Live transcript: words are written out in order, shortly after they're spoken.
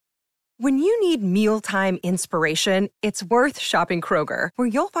When you need mealtime inspiration, it's worth shopping Kroger, where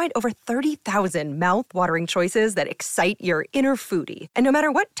you'll find over 30,000 mouth-watering choices that excite your inner foodie. And no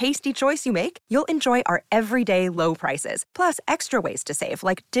matter what tasty choice you make, you'll enjoy our everyday low prices, plus extra ways to save,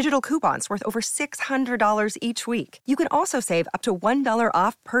 like digital coupons worth over $600 each week. You can also save up to $1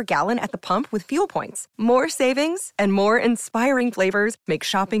 off per gallon at the pump with fuel points. More savings and more inspiring flavors make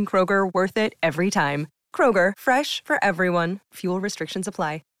shopping Kroger worth it every time. Kroger, fresh for everyone. Fuel restrictions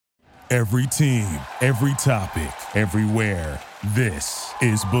apply. Every team, every topic, everywhere. This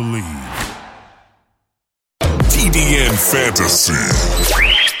is Believe. TDN Fantasy.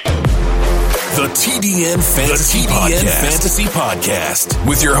 The TDN Fantasy Podcast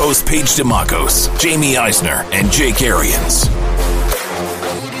with your hosts Paige DeMacos, Jamie Eisner, and Jake Arians.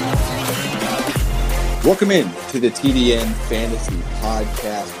 Welcome in to the TDN Fantasy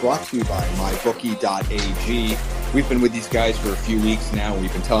Podcast, brought to you by MyBookie.ag. We've been with these guys for a few weeks now.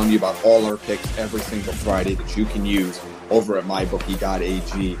 We've been telling you about all our picks every single Friday that you can use over at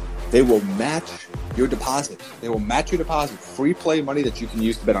MyBookie.ag. They will match your deposit. They will match your deposit. Free play money that you can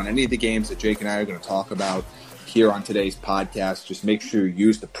use to bet on any of the games that Jake and I are going to talk about here on today's podcast. Just make sure you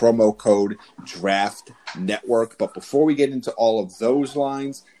use the promo code Draft Network. But before we get into all of those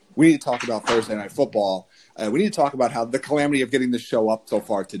lines, we need to talk about Thursday Night Football. We need to talk about how the calamity of getting this show up so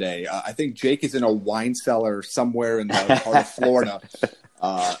far today. I think Jake is in a wine cellar somewhere in the part of Florida.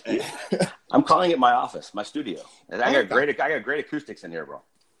 I'm calling it my office, my studio. And I got great acoustics in here, bro.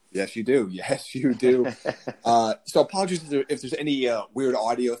 Yes, you do. Yes, you do. So apologies if there's any weird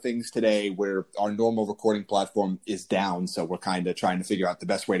audio things today where our normal recording platform is down. So we're kind of trying to figure out the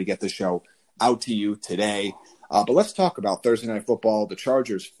best way to get the show out to you today. But let's talk about Thursday Night Football. The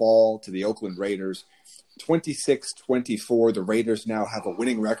Chargers fall to the Oakland Raiders 26-24. The Raiders now have a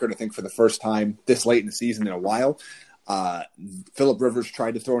winning record, I think, for the first time this late in the season in a while. Phillip Rivers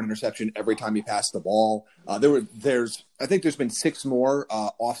tried to throw an interception every time he passed the ball. I think there's been 6 more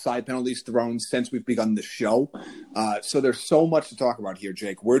offside penalties thrown since we've begun the show. So there's so much to talk about here,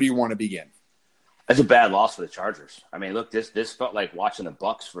 Jake. Where do you want to begin? That's a bad loss for the Chargers. I mean, look, this felt like watching the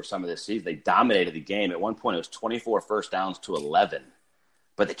Bucs for some of this season. They dominated the game. At one point, it was 24 first downs to 11,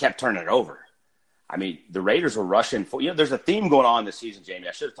 but they kept turning it over. I mean, the Raiders were rushing. There's a theme going on this season, Jamie.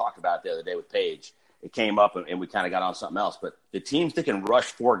 I should have talked about it the other day with Paige. It came up, and we kind of got on something else. But the teams that can rush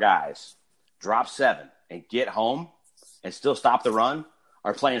 4 guys, drop 7, and get home and still stop the run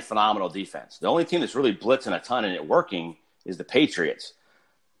are playing phenomenal defense. The only team that's really blitzing a ton and it working is the Patriots.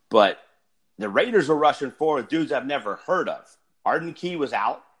 But the Raiders were rushing 4 with dudes I've never heard of. Arden Key was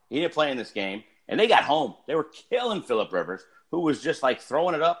out. He didn't play in this game. And they got home. They were killing Phillip Rivers, who was just like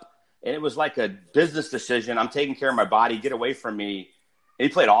throwing it up. And it was like a business decision. I'm taking care of my body. Get away from me. And he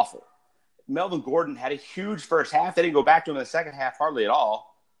played awful. Melvin Gordon had a huge first half. They didn't go back to him in the second half hardly at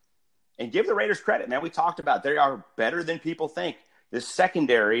all. And give the Raiders credit, man. We talked about they are better than people think. This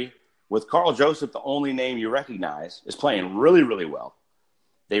secondary, with Carl Joseph, the only name you recognize, is playing really, really well.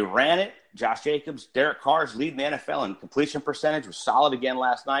 They ran it. Josh Jacobs, Derek Carr's leading the NFL in completion percentage, was solid again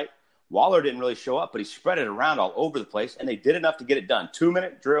last night. Waller didn't really show up, but he spread it around all over the place, and they did enough to get it done.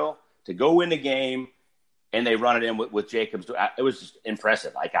 2-minute drill to go win the game, and they run it in with Jacobs. It was just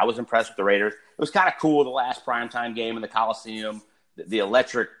impressive. Like, I was impressed with the Raiders. It was kind of cool, the last primetime game in the Coliseum. The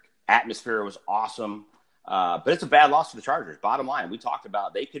electric atmosphere was awesome. But it's a bad loss for the Chargers. Bottom line, we talked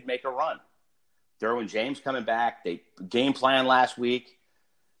about they could make a run. Derwin James coming back. They game plan last week.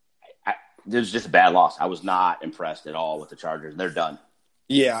 It was just a bad loss. I was not impressed at all with the Chargers. They're done.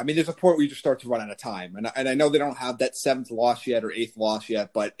 Yeah, I mean, there's a point where you just start to run out of time. And I know they don't have that 7th loss yet or 8th loss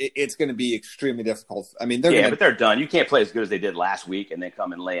yet, but it's going to be extremely difficult. I mean, but they're done. You can't play as good as they did last week and then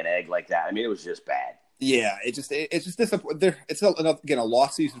come and lay an egg like that. I mean, it was just bad. Yeah, it's just disappointing. It's again a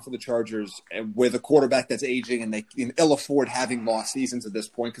lost season for the Chargers with a quarterback that's aging, and they can ill afford having lost seasons at this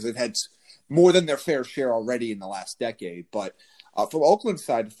point because they've had more than their fair share already in the last decade. But from Oakland's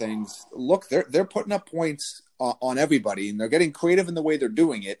side of things, look, they're putting up points on everybody, and they're getting creative in the way they're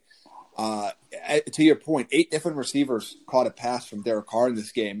doing it. To your point, 8 different receivers caught a pass from Derek Carr in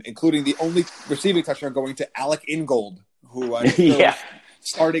this game, including the only receiving touchdown going to Alec Ingold, who is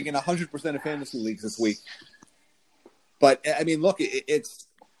starting in 100% of fantasy leagues this week. But I mean, look,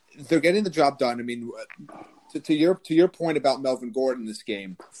 they're getting the job done. I mean, to your point about Melvin Gordon in this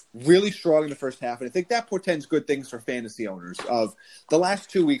game, really strong in the first half, and I think that portends good things for fantasy owners. Of the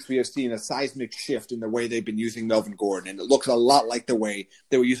last 2 weeks, we have seen a seismic shift in the way they've been using Melvin Gordon, and it looks a lot like the way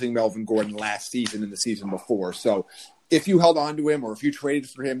they were using Melvin Gordon last season and the season before. So if you held on to him or if you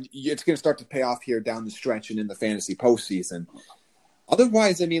traded for him, it's going to start to pay off here down the stretch and in the fantasy postseason.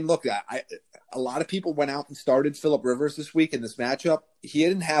 Otherwise, I mean, look, a lot of people went out and started Phillip Rivers this week in this matchup. He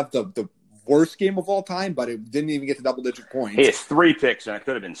didn't have the worst game of all time, but it didn't even get to double-digit points. He had 3 picks, and it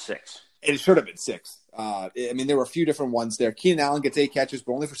could have been 6. It should have been 6. I mean, there were a few different ones there. Keenan Allen gets 8 catches,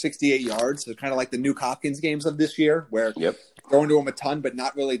 but only for 68 yards. So kind of like the Nuke Hopkins games of this year, where throwing to him a ton, but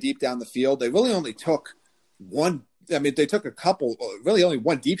not really deep down the field. They really only took one. I mean, they took a couple, really only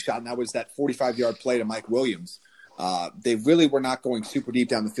one deep shot, and that was that 45-yard play to Mike Williams. They really were not going super deep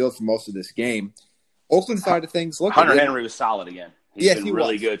down the field for most of this game. Oakland side of things, look. Hunter Henry was solid again. He's been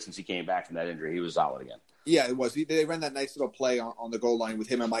really was. Good since he came back from that injury. He was solid again. Yeah, it was. They ran that nice little play on the goal line with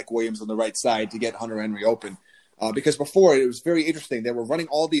him and Mike Williams on the right side to get Hunter Henry open. Because before, it was very interesting. They were running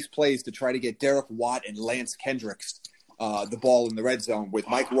all these plays to try to get Derek Watt and Lance Kendricks the ball in the red zone with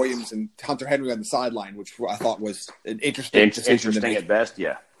Mike Williams and Hunter Henry on the sideline, which I thought was an interesting at best,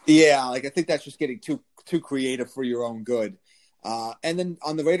 yeah. Yeah, like I think that's just getting too creative for your own good. And then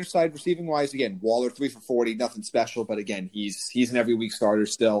on the Raiders side, receiving wise, again, Waller 3 for 40, nothing special, but again, he's an every week starter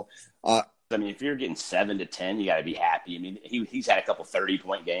still. I mean, if you're getting 7 to 10, you got to be happy. I mean, he's had a couple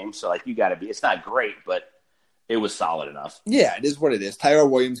 30-point games, so like you got to be. It's not great, but it was solid enough. Yeah, it is what it is. Tyrell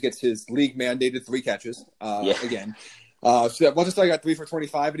Williams gets his league mandated 3 catches again. So once I got 3 for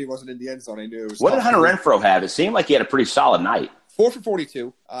 25 and he wasn't in the end zone, I knew it was. What did Hunter Renfrow have? It seemed like he had a pretty solid night. 4 for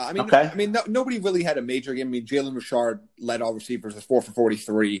 42. Nobody really had a major game. I mean, Jalen Richard led all receivers with 4 for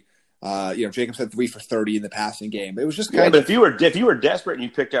 43. Jacobs had 3 for 30 in the passing game. It was just kind of. But if you were desperate and you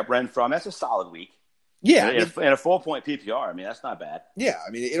picked up Renfrow, that's a solid week. Yeah, in a full-point PPR, I mean that's not bad. Yeah, I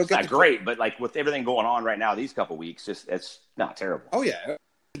mean it's not great, but like with everything going on right now, these couple weeks, it's not terrible. Oh yeah,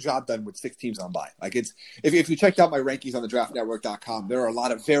 job done with 6 teams on bye. Like it's if you checked out my rankings on the DraftNetwork.com, there are a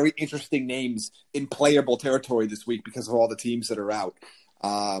lot of very interesting names in playable territory this week because of all the teams that are out.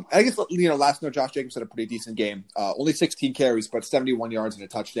 I guess last note, Josh Jacobs had a pretty decent game. Only 16 carries, but 71 yards and a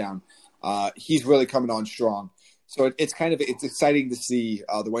touchdown. He's really coming on strong. So it's exciting to see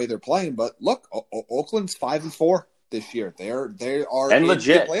the way they're playing. But look, Oakland's 5-4 this year. They are and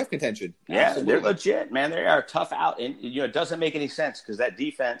legit playoff contention. Yeah, absolutely. They're legit, man. They are tough out, and it doesn't make any sense because that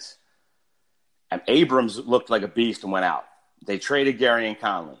defense. Abrams looked like a beast and went out. They traded Gary and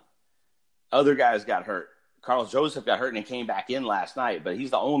Conley. Other guys got hurt. Carl Joseph got hurt and came back in last night, but he's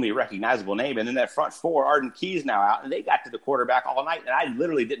the only recognizable name. And then that front 4, Arden Key's now out, and they got to the quarterback all night, and I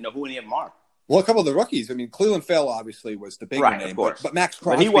literally didn't know who any of them are. Well, a couple of the rookies. I mean, Cleveland Fell obviously was the bigger name, of course. But Max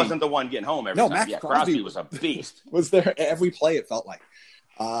Crosby. But he wasn't the one getting home every time. Max Crosby was a beast. Was there every play, it felt like.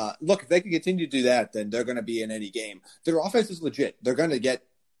 Look, if they can continue to do that, then they're going to be in any game. Their offense is legit. They're going to get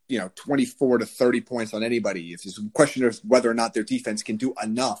 24 to 30 points on anybody. It's just a question of whether or not their defense can do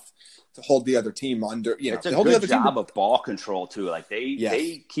enough to hold the other team under. It's a good job of ball control too. Like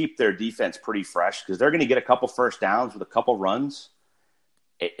they keep their defense pretty fresh because they're going to get a couple first downs with a couple runs,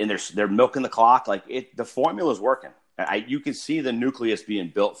 and they're milking the clock. Like the formula is working. You can see the nucleus being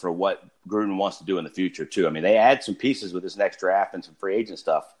built for what Gruden wants to do in the future too. I mean, they add some pieces with this next draft and some free agent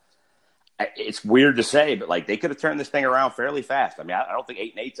stuff. It's weird to say, but like they could have turned this thing around fairly fast. I mean, I don't think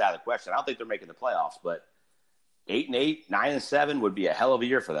 8-8's out of the question. I don't think they're making the playoffs, but 8-8, 9-7 would be a hell of a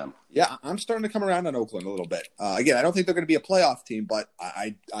year for them. Yeah, I'm starting to come around on Oakland a little bit. Again, I don't think they're going to be a playoff team, but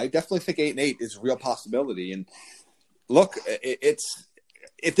I definitely think 8-8 is a real possibility. And look,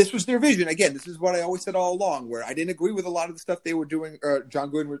 if this was their vision, again, this is what I always said all along, where I didn't agree with a lot of the stuff they were doing, or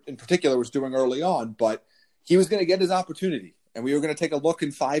John Gruden in particular was doing early on, but he was going to get his opportunity. And we were going to take a look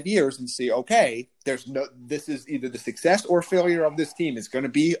in 5 years and see, okay, this is either the success or failure of this team is going to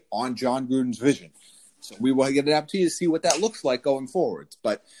be on John Gruden's vision. So we will get an opportunity to see what that looks like going forward.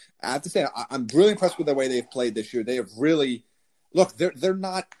 But I have to say, I'm really impressed with the way they've played this year. They have really look. They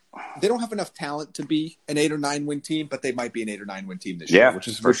don't have enough talent to be an 8 or 9 win team, but they might be an 8 or 9 win team this year. Which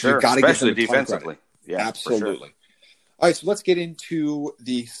is for sure. You've got to get them defensively. Yeah, absolutely. Sure. All right, so let's get into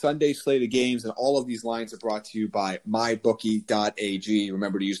the Sunday slate of games, and all of these lines are brought to you by mybookie.ag.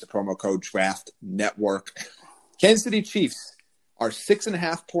 Remember to use the promo code Draft Network. Kansas City Chiefs are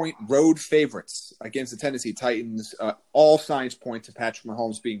 6.5-point road favorites against the Tennessee Titans. All signs point to Patrick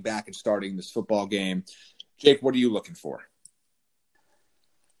Mahomes being back and starting this football game. Jake, what are you looking for?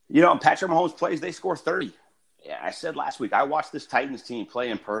 Patrick Mahomes plays, they score 30. Yeah, I said last week, I watched this Titans team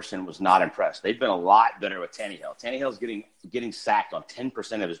play in person, was not impressed. They've been a lot better with Tannehill. Tannehill's getting sacked on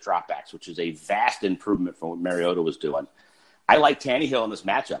 10% of his dropbacks, which is a vast improvement from what Mariota was doing. I like Tannehill in this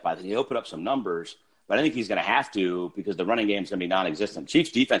matchup. I think he'll put up some numbers, but I think he's going to have to because the running game is going to be non-existent. Chiefs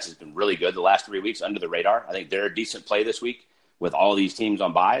defense has been really good the last 3 weeks under the radar. I think they're a decent play this week with all these teams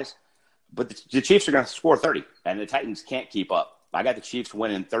on buys. But the Chiefs are going to score 30, and the Titans can't keep up. I got the Chiefs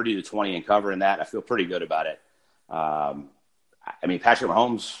winning 30-20 and covering that. I feel pretty good about it. Patrick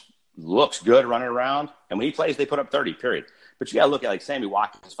Mahomes, looks good running around. And when he plays, they put up 30, period. But you got to look at like Sammy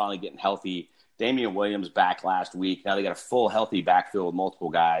Watkins finally getting healthy. Damian Williams back last week. Now they got a full healthy backfield with multiple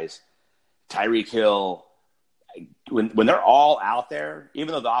guys. Tyreek Hill. When they're all out there,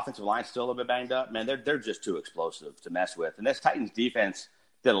 even though the offensive line's still a little bit banged up, man, they're just too explosive to mess with. And this Titans defense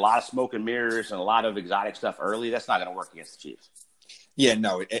did a lot of smoke and mirrors and a lot of exotic stuff early. That's not going to work against the Chiefs. Yeah,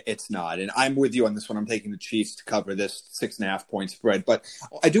 no, it's not. And I'm with you on this one. I'm taking the Chiefs to cover this 6.5 point spread. But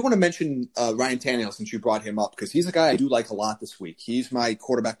I do want to mention Ryan Tannehill since you brought him up, because he's a guy I do like a lot this week. He's my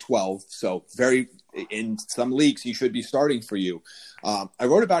quarterback 12, so in some leagues he should be starting for you. I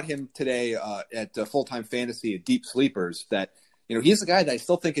wrote about him today at Full-Time Fantasy at Deep Sleepers that, he's a guy that I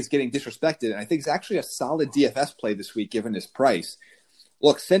still think is getting disrespected, and I think he's actually a solid DFS play this week given his price.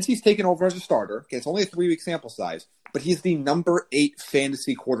 Look, since he's taken over as a starter, okay, it's only a 3-week sample size, but he's the number 8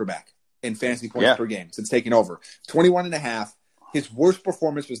 fantasy quarterback in fantasy points per game since taking over. 21.5. His worst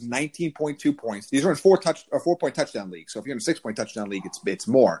performance was 19.2 points. These are in 4-point touchdown leagues. So if you're in a 6-point touchdown league, it's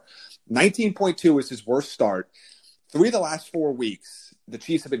more. 19.2 is his worst start. 3 of the last 4 weeks, the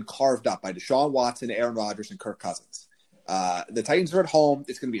Chiefs have been carved up by Deshaun Watson, Aaron Rodgers, and Kirk Cousins. The Titans are at home.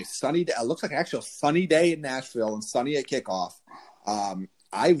 It's going to be a sunny day. It looks like actually a sunny day in Nashville and sunny at kickoff.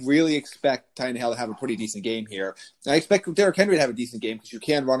 I really expect Tannehill to have a pretty decent game here. And I expect Derrick Henry to have a decent game because you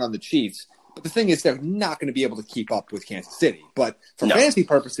can run on the Chiefs. But the thing is, they're not going to be able to keep up with Kansas City. But for fantasy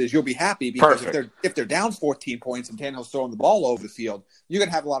purposes, you'll be happy because if they're down 14 points and Tannehill's throwing the ball over the field, you're going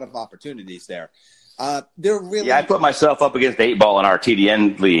to have a lot of opportunities there. I put myself up against the 8-ball in our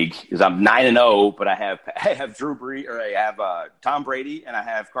TDN league because I'm 9-0, but I have Drew Brees, or I have Tom Brady, and I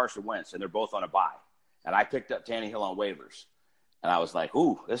have Carson Wentz, and they're both on a bye. And I picked up Tannehill on waivers. And I was like,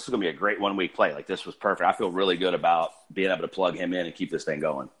 ooh, this is going to be a great one-week play. Like, this was perfect. I feel really good about being able to plug him in and keep this thing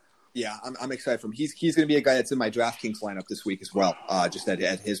going. Yeah, I'm excited for him. He's going to be a guy that's in my DraftKings lineup this week as well, just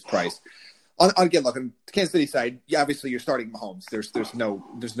at his price. Again, look, on the Kansas City side, obviously you're starting Mahomes. There's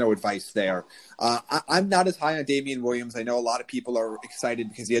no advice there. I'm not as high on Damian Williams. I know a lot of people are excited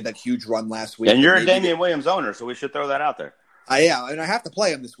because he had that huge run last week. And you're a Damian Williams owner, so we should throw that out there. I am, and I have to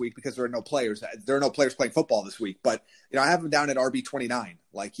play him this week because there are no players. There are no players playing football this week. But I have him down at RB29.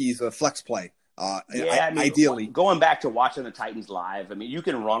 Like, he's a flex play. Ideally, going back to watching the Titans live, you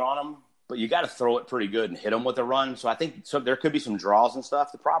can run on them, but you got to throw it pretty good and hit them with a run. So I think there could be some draws and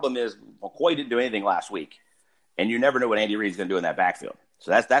stuff. The problem is McCoy didn't do anything last week, and you never know what Andy Reid's going to do in that backfield.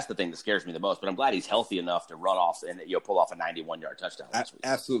 So that's the thing that scares me the most. But I'm glad he's healthy enough to run off and pull off a 91-yard touchdown last week.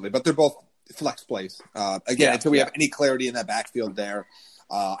 Absolutely, but they're both flex plays. Until we have any clarity in that backfield there.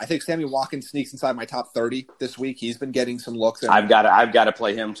 I think Sammy Watkins sneaks inside my top 30 this week. He's been getting some looks. I've got to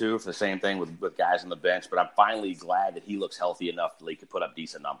play him too for the same thing with guys on the bench. But I'm finally glad that he looks healthy enough that he could put up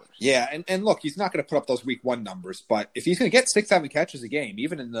decent numbers. Yeah, and look, he's not going to put up those week 1 numbers, but if he's going to get 6-7 catches a game,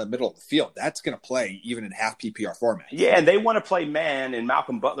 even in the middle of the field, that's going to play even in half PPR format. Yeah, and they want to play man, and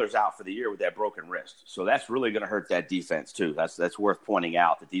Malcolm Butler's out for the year with that broken wrist, so that's really going to hurt that defense too. That's worth pointing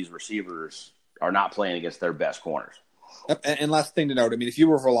out that these receivers are not playing against their best corners. Yep. And last thing to note, if you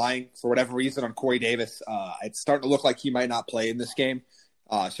were relying for whatever reason on Corey Davis, it's starting to look like he might not play in this game.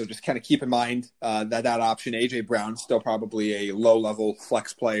 So just kind of keep in mind that option. A.J. Brown still probably a low-level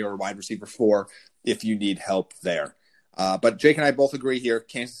flex play or wide receiver 4 if you need help there. But Jake and I both agree here,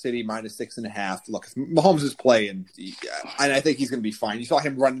 Kansas City minus 6.5. Look, Mahomes is playing, and I think he's going to be fine. You saw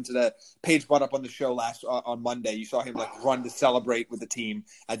him run into the Paige brought up on the show on Monday. You saw him run to celebrate with the team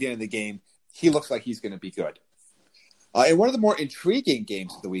at the end of the game. He looks like he's going to be good. In one of the more intriguing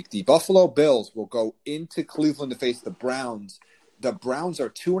games of the week, the Buffalo Bills will go into Cleveland to face the Browns. The Browns are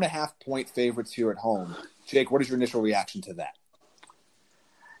 2.5-point favorites here at home. Jake, what is your initial reaction to that?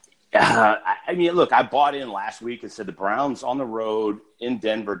 Look, I bought in last week and said the Browns on the road in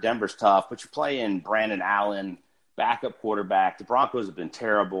Denver. Denver's tough, but you're playing Brandon Allen, backup quarterback. The Broncos have been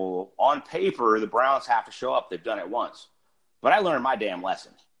terrible. On paper, the Browns have to show up. They've done it once. But I learned my damn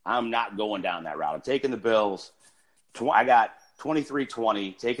lesson. I'm not going down that route. I'm taking the Bills. I got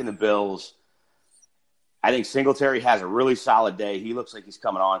 23-20, taking the Bills. I think Singletary has a really solid day. He looks like he's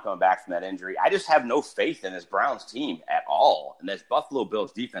coming back from that injury. I just have no faith in this Browns team at all. And this Buffalo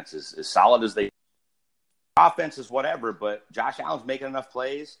Bills defense is as solid as they are. Offense is whatever, but Josh Allen's making enough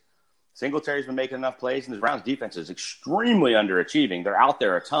plays. Singletary's been making enough plays, and the Browns defense is extremely underachieving. They're out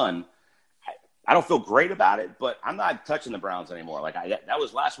there a ton. I don't feel great about it, but I'm not touching the Browns anymore. That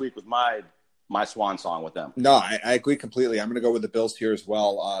was last week with my swan song with them. No, I agree completely. I'm going to go with the Bills here as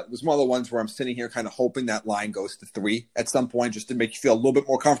well. It was one of the ones where I'm sitting here kind of hoping that line goes to 3 at some point just to make you feel a little bit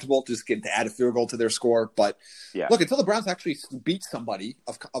more comfortable, just get to add a field goal to their score. But look, until the Browns actually beat somebody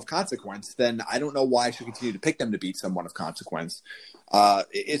of consequence, then I don't know why I should continue to pick them to beat someone of consequence.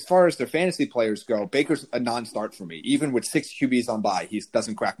 As far as their fantasy players go, Baker's a non-start for me. Even with 6 QBs on bye, he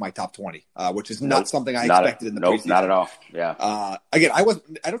doesn't crack my top 20, which is not something I expected in the preseason. Not at all. Yeah. Again, I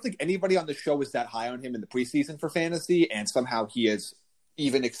don't think anybody on the show was that high on him in the preseason for fantasy, and somehow he has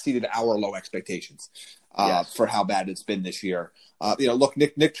even exceeded our low expectations for how bad it's been this year. Look,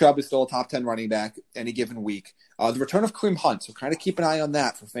 Nick Chubb is still a top 10 running back any given week. The return of Kareem Hunt, so kind of keep an eye on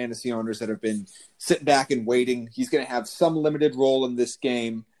that for fantasy owners that have been sitting back and waiting. He's going to have some limited role in this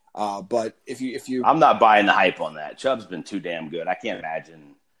game, but if you, I'm not buying the hype on that. Chubb's been too damn good. I can't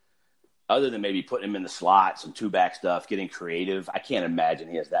imagine, other than maybe putting him in the slot, some two-back stuff, getting creative. I can't imagine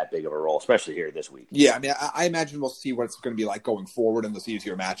he has that big of a role, especially here this week. Yeah, I mean, I imagine we'll see what it's going to be like going forward in those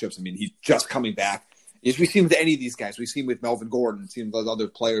easier matchups. I mean, he's just coming back. As we've seen with any of these guys, we've seen with Melvin Gordon, seen with those other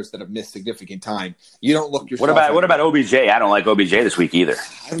players that have missed significant time. You don't look yourself. What about OBJ? I don't like OBJ this week either.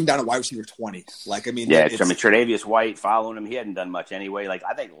 I have him down at wide receiver 20. Tre'Davious White following him. He hadn't done much anyway. Like,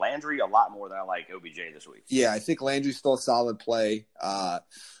 I think Landry a lot more than I like OBJ this week. Yeah, I think Landry's still a solid play. On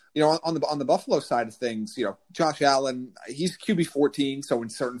the Buffalo side of things, Josh Allen, he's QB 14, so in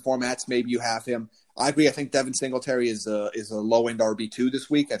certain formats maybe you have him. I agree. I think Devin Singletary is a low end RB2 this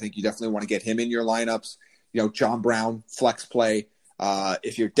week. I think you definitely want to get him in your lineups. John Brown, flex play.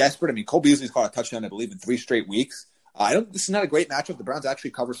 If you're desperate, I mean, Cole Beasley's caught a touchdown, I believe, in 3 straight weeks. This is not a great matchup. The Browns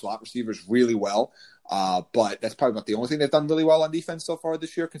actually cover slot receivers really well, but that's probably about the only thing they've done really well on defense so far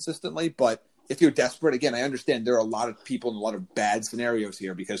this year consistently. But if you're desperate, again, I understand there are a lot of people in a lot of bad scenarios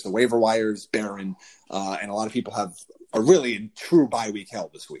here because the waiver wire is barren, and a lot of people are really in true bye week hell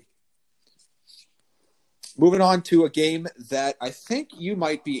this week. Moving on to a game that I think you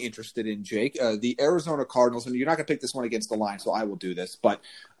might be interested in, Jake, the Arizona Cardinals, and you're not going to pick this one against the line, so I will do this. But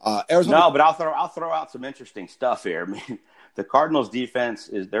Arizona. No, but I'll throw out some interesting stuff here. I mean, the Cardinals' defense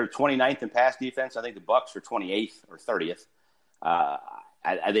they're 29th in pass defense. I think the Bucs are 28th or 30th.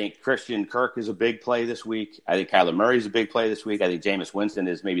 I think Christian Kirk is a big play this week. I think Kyler Murray is a big play this week. I think Jameis Winston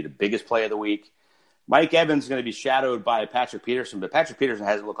is maybe the biggest play of the week. Mike Evans is going to be shadowed by Patrick Peterson, but Patrick Peterson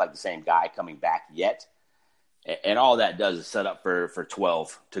hasn't looked like the same guy coming back yet. And all that does is set up for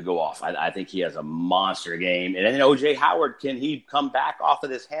 12 to go off. I think he has a monster game. And then O.J. Howard, can he come back off of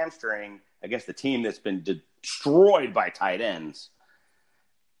this hamstring against the team that's been destroyed by tight ends?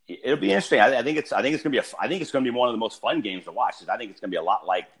 It'll be interesting. I think it's going to be one of the most fun games to watch. I think it's going to be a lot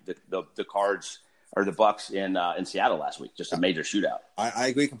like the Cards or the Bucs in Seattle last week, just a major shootout. I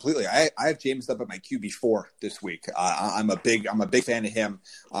agree completely. I have Jameis up at my QB4 this week. I'm a big fan of him.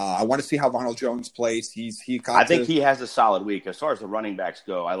 I want to see how Ronald Jones plays. I think he has a solid week. As far as the running backs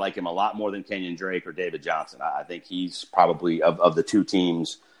go, I like him a lot more than Kenyon Drake or David Johnson. I think he's probably of the two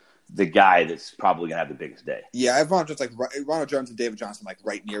teams the guy that's probably going to have the biggest day. Yeah, I have Ronald Jones and David Johnson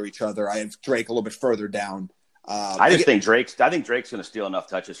right near each other. I have Drake a little bit further down. I think Drake's going to steal enough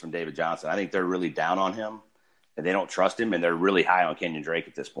touches from David Johnson. I think they're really down on him, and they don't trust him, and they're really high on Kenyon Drake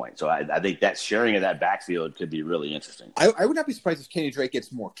at this point. So I think that sharing of that backfield could be really interesting. I would not be surprised if Kenyon Drake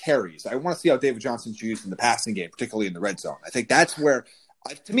gets more carries. I want to see how David Johnson's used in the passing game, particularly in the red zone. I think that's where –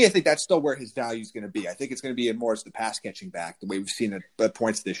 to me, I think that's still where his value is going to be. I think it's going to be more as the pass catching back, the way we've seen it at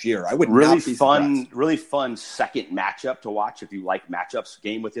points this year. I would really fun second matchup to watch if you like matchups.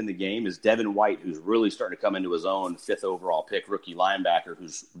 Game within the game is Devin White, who's really starting to come into his own, 5th overall pick, rookie linebacker,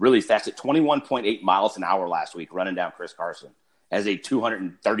 who's really fast at 21.8 miles an hour last week, running down Chris Carson as a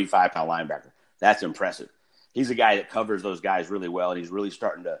 235-pound linebacker. That's impressive. He's a guy that covers those guys really well, and he's really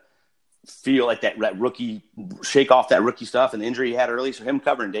starting to feel like that rookie, shake off that rookie stuff and the injury he had early. So him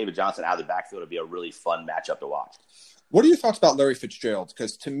covering David Johnson out of the backfield would be a really fun matchup to watch. What are your thoughts about Larry Fitzgerald?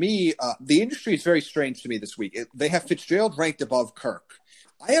 Because to me, the industry is very strange to me this week. They have Fitzgerald ranked above Kirk.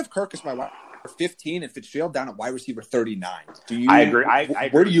 I have Kirk as my wide receiver 15 and Fitzgerald down at wide receiver 39. I agree.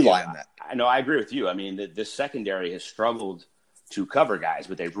 Where do you lie on that? I agree with you. I mean, the secondary has struggled to cover guys,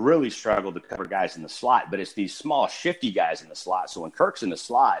 but they've really struggled to cover guys in the slot. But it's these small, shifty guys in the slot. So when Kirk's in the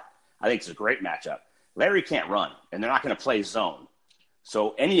slot, I think it's a great matchup. Larry can't run, and they're not going to play zone.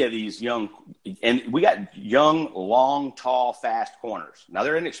 So any of these young – and we got young, long, tall, fast corners. Now,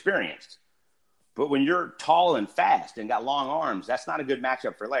 they're inexperienced. But when you're tall and fast and got long arms, that's not a good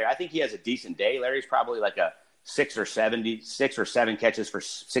matchup for Larry. I think he has a decent day. Larry's probably like a 6 or 7 catches for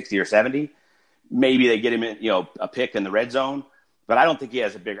 60 or 70. Maybe they get him in, a pick in the red zone. But I don't think he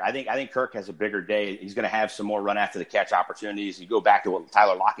has a bigger – I think Kirk has a bigger day. He's going to have some more run-after-the-catch opportunities. You go back to what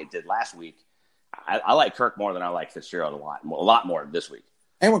Tyler Lockett did last week. I like Kirk more than I like Fitzgerald a lot more this week.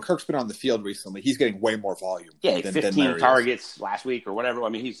 And when Kirk's been on the field recently, he's getting way more volume. Yeah, 15 targets last week or whatever. I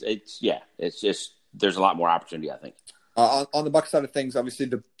mean, it's just there's a lot more opportunity, I think. On the Bucs side of things,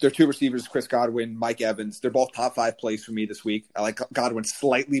 obviously their two receivers, Chris Godwin, Mike Evans, they're both top 5 plays for me this week. I like Godwin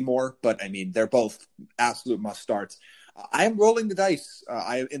slightly more, but I mean they're both absolute must starts. I am rolling the dice.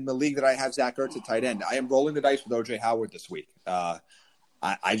 In the league that I have Zach Ertz at tight end, I am rolling the dice with OJ Howard this week.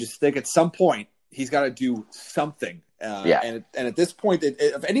 I just think at some point he's got to do something. And at this point,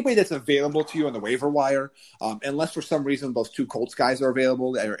 if anybody that's available to you on the waiver wire, unless for some reason those two Colts guys are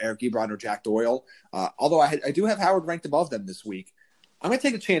available, Eric Ebron or Jack Doyle, although I do have Howard ranked above them this week, I'm going to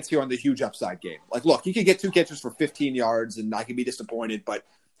take a chance here on the huge upside game. Like, look, you could get 2 catches for 15 yards, and I could be disappointed, but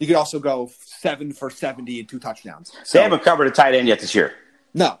you could also go 7 for 70 and 2 touchdowns. So, they haven't covered a tight end yet this year.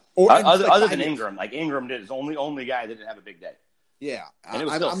 No. Other than Ingram. Like, Ingram is the only guy that didn't have a big day. Yeah. And it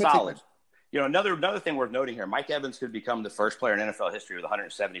was still solid. Another thing worth noting here, Mike Evans could become the first player in NFL history with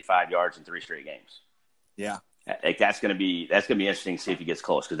 175 yards in 3 straight games. Yeah. Like that's going to be interesting to see if he gets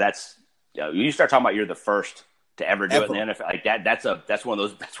close, because that's you start talking about you're the first to ever do it in the NFL. Like that's one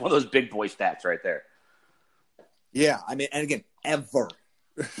of those big boy stats right there. Yeah, I mean, and again, ever.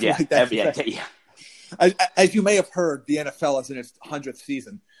 Yeah, As you may have heard, the NFL is in its 100th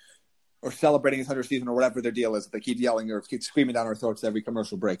season, or celebrating its 100th season, or whatever their deal is. They keep yelling or keep screaming down our throats every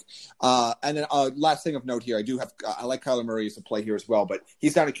commercial break. And then last thing of note here, I like Kyler Murray as a play here as well, but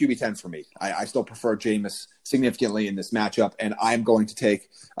he's down to QB10 for me. I still prefer Jameis significantly in this matchup, and I'm going to take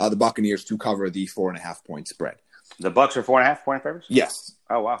the Buccaneers to cover the 4.5 point spread. The Bucs are 4.5 point favorites? Yes.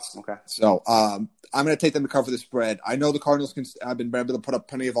 Oh, wow. Okay. So I'm going to take them to cover the spread. I know the Cardinals have been able to put up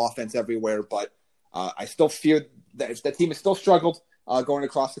plenty of offense everywhere, but I still fear that team has still struggled going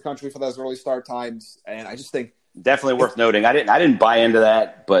across the country for those early start times, and I just think definitely worth noting. I didn't buy into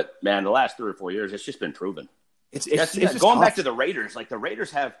that, but man, the last 3 or 4 years, it's just been proven. It's just going back to the Raiders. Like the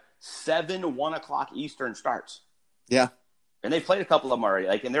Raiders have 7 1:00 Eastern starts. Yeah, and they played a couple of them already.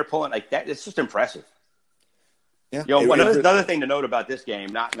 Like, and they're pulling like that. It's just impressive. Yeah. Another thing to note about this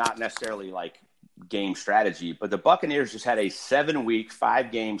game, not necessarily like game strategy, but the Buccaneers just had a 7-week,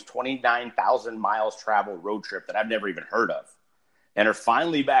 5 games, 29,000 miles traveled road trip that I've never even heard of, and are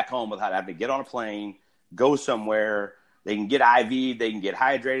finally back home without having to get on a plane, go somewhere. They can get IV, they can get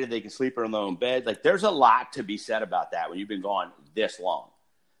hydrated, they can sleep in their own bed. Like, there's a lot to be said about that when you've been gone this long.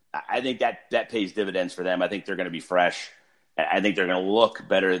 I think that pays dividends for them. I think they're going to be fresh. I think they're going to look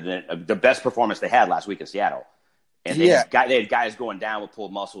better than the best performance they had last week in Seattle. And they had guys going down with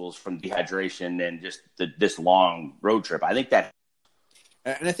pulled muscles from dehydration and just this long road trip. I think that.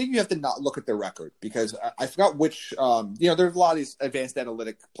 And I think you have to not look at their record, because I forgot which, there's a lot of these advanced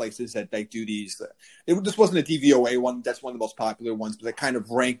analytic places that they do these. This wasn't a DVOA one. That's one of the most popular ones, but they kind of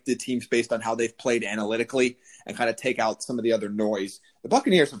rank the teams based on how they've played analytically and kind of take out some of the other noise. The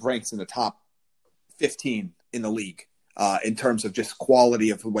Buccaneers have ranked in the top 15 in the league in terms of just quality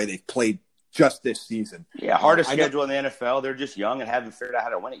of the way they've played just this season. Yeah, hardest schedule in the NFL. They're just young and haven't figured out how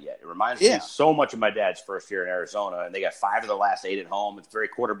to win it yet. It reminds me so much of my dad's first year in Arizona, and they got 5 of the last 8 at home. It's a very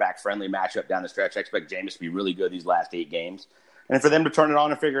quarterback-friendly matchup down the stretch. I expect Jameis to be really good these last 8 games, and for them to turn it on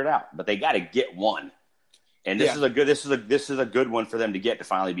and figure it out. But they got to get one, and this is a good one for them to get to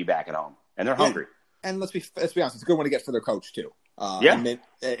finally be back at home, and they're hungry. And let's be honest, it's a good one to get for their coach too. It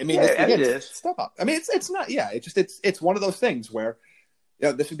is. Step up. I mean, it's not. Yeah, it's one of those things where.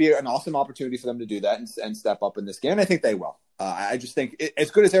 This would be an awesome opportunity for them to do that and step up in this game. And I think they will. I just think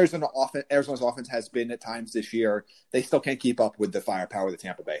as good as Arizona's offense has been at times this year, they still can't keep up with the firepower that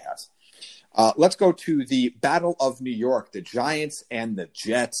Tampa Bay has. Let's go to the Battle of New York, the Giants and the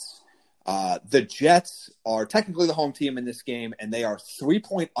Jets. The Jets are technically the home team in this game, and they are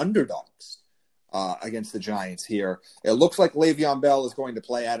 3-point underdogs against the Giants here. It looks like Le'Veon Bell is going to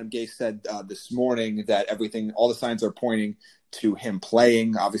play. Adam Gase said this morning that all the signs are pointing to him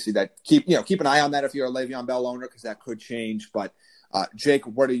playing. Obviously, that keep an eye on that if you're a Le'Veon Bell owner, because that could change. But Jake,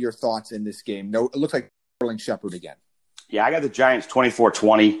 what are your thoughts in this game? No, it looks like Sterling Shepard again. Yeah, I got the Giants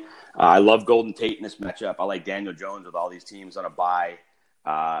 24-20. I love Golden Tate in this matchup. I like Daniel Jones with all these teams on a bye.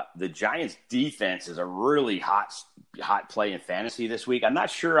 The Giants defense is a really hot play in fantasy this week. I'm not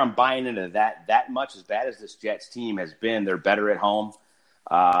sure I'm buying into that much. As bad as this Jets team has been, they're better at home.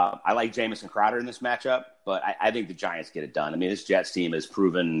 I like Jamison Crowder in this matchup, but I think the Giants get it done. I mean, this Jets team has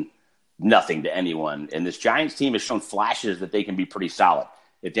proven nothing to anyone, and this Giants team has shown flashes that they can be pretty solid.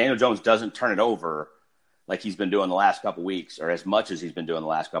 If Daniel Jones doesn't turn it over like he's been doing the last couple weeks, or as much as he's been doing the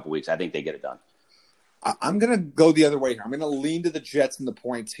last couple weeks, I think they get it done. I'm going to go the other way here. I'm going to lean to the Jets and the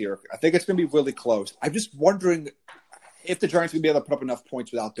points here. I think it's going to be really close. I'm just wondering if the Giants are going to be able to put up enough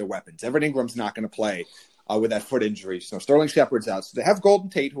points without their weapons. Evan Ingram's not going to play. with that foot injury. So Sterling Shepard's out. So they have Golden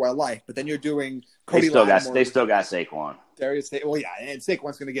Tate, who I like, but then you're doing Cody Lattimore. They still got Saquon. Well, yeah, and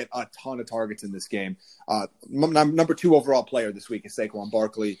Saquon's going to get a ton of targets in this game. Number 2 overall player this week is Saquon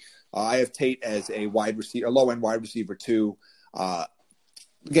Barkley. I have Tate as a low-end wide receiver 2.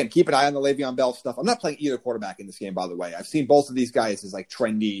 Again, keep an eye on the Le'Veon Bell stuff. I'm not playing either quarterback in this game, by the way. I've seen both of these guys as like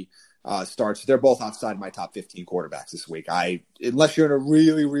trendy starts. They're both outside my top 15 quarterbacks this week. Unless you're in a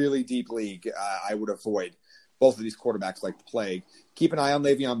really, really deep league, I would avoid both of these quarterbacks like the plague. Keep an eye on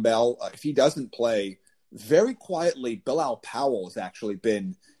Le'Veon Bell. If he doesn't play, very quietly, Bilal Powell has actually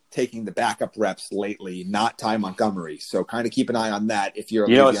been taking the backup reps lately, not Ty Montgomery. So kind of keep an eye on that if you're a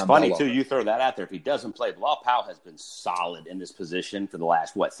Le'Veon it's funny, Bell too. owner. You throw that out there. If he doesn't play, Bilal Powell has been solid in this position for the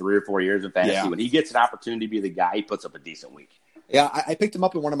last, 3 or 4 years in fantasy. Yeah. When he gets an opportunity to be the guy, he puts up a decent week. Yeah, I picked him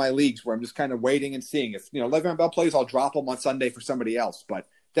up in one of my leagues where I'm just kind of waiting and seeing. If Le'Veon Bell plays, I'll drop him on Sunday for somebody else. But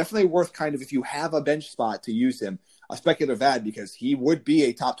definitely worth kind of, if you have a bench spot, to use him. A speculative ad, because he would be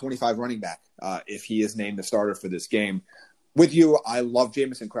a top 25 running back if he is named the starter for this game. With you, I love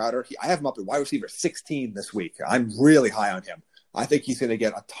Jamison Crowder. I have him up at wide receiver 16 this week. I'm really high on him. I think he's going to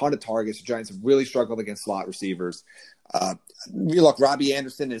get a ton of targets. The Giants have really struggled against slot receivers. Look, Robbie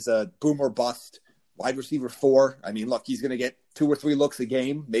Anderson is a boomer bust wide receiver 4. I mean, look, he's going to get 2 or 3 looks a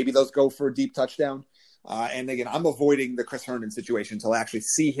game. Maybe those go for a deep touchdown. And again, I'm avoiding the Chris Herndon situation until I actually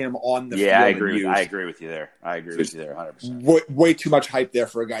see him on the field. Yeah, I agree with you there. 100%. Way too much hype there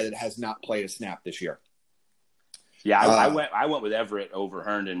for a guy that has not played a snap this year. Yeah, I went with Everett over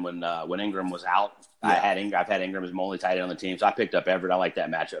Herndon when Ingram was out. Yeah. I've had Ingram as my only tight end on the team, so I picked up Everett. I like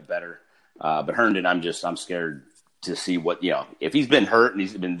that matchup better. But Herndon, I'm scared to see what, if he's been hurt and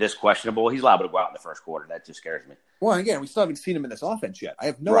he's been this questionable, he's liable to go out in the first quarter. That just scares me. Well, again, we still haven't seen him in this offense yet. I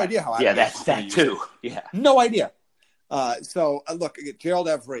have no idea how. Yeah, that's that too. Yeah, no idea. Look, Gerald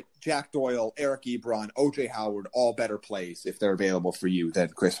Everett, Jack Doyle, Eric Ebron, OJ Howard, all better plays if they're available for you than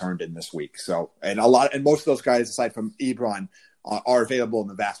Chris Herndon this week. So, and most of those guys, aside from Ebron, are available in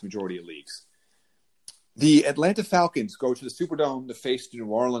the vast majority of leagues. The Atlanta Falcons go to the Superdome to face the New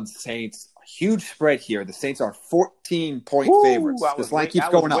Orleans Saints. A huge spread here. The Saints are 14-point favorites. This line keeps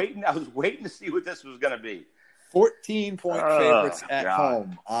going up. I was waiting to see what this was going to be. 14-point favorites at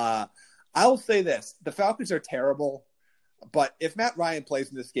home. I'll say this. The Falcons are terrible, but if Matt Ryan plays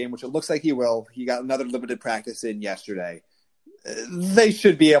in this game, which it looks like he will, he got another limited practice in yesterday, they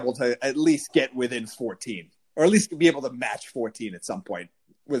should be able to at least get within 14, or at least be able to match 14 at some point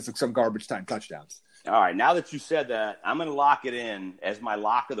with some garbage time touchdowns. All right, now that you said that, I'm going to lock it in as my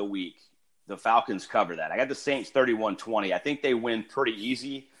lock of the week. The Falcons cover that. I got the Saints 31-20. I think they win pretty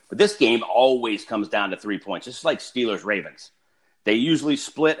easy, but this game always comes down to 3 points, just like Steelers-Ravens. They usually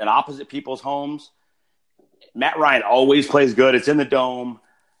split at opposite people's homes. Matt Ryan always plays good. It's in the Dome.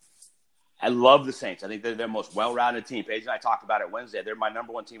 I love the Saints. I think they're their most well-rounded team. Paige and I talked about it Wednesday. They're my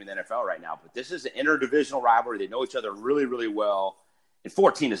number 1 team in the NFL right now, but this is an interdivisional rivalry. They know each other really, really well, and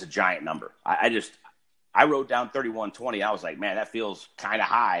 14 is a giant number. I wrote down 31-20. I was like, man, that feels kind of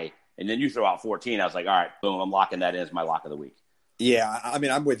high. And then you throw out 14. I was like, all right, boom, I'm locking that in as my lock of the week. Yeah, I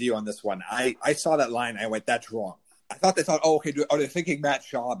mean, I'm with you on this one. I saw that line. I went, that's wrong. I thought okay, are they thinking Matt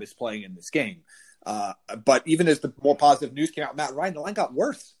Schaub is playing in this game? But even as the more positive news came out, Matt Ryan, the line got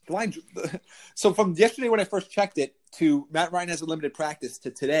worse. So from yesterday when I first checked it to Matt Ryan has a limited practice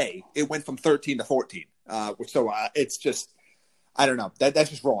to today, it went from 13 to 14. It's just, I don't know. That's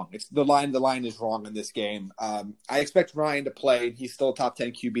just wrong. It's the line. The line is wrong in this game. I expect Ryan to play. He's still a top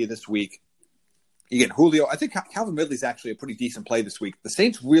 10 QB this week. Again, Julio. I think Calvin Ridley's actually a pretty decent play this week. The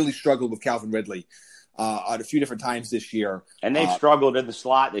Saints really struggled with Calvin Ridley at a few different times this year. And they've struggled in the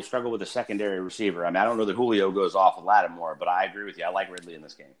slot. They've struggled with a secondary receiver. I mean, I don't know that Julio goes off with Lattimore, but I agree with you. I like Ridley in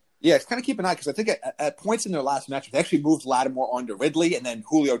this game. Yeah, it's kind of keep an eye because I think at points in their last match, they actually moved Lattimore onto Ridley, and then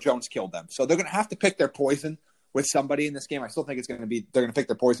Julio Jones killed them. So they're going to have to pick their poison with somebody in this game. I still think they're going to pick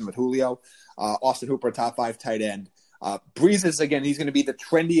their poison with Julio. Austin Hooper, top 5 tight end. Breeze is, again, he's going to be the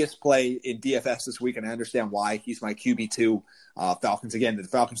trendiest play in DFS this week, and I understand why. He's my QB2. Falcons, again, the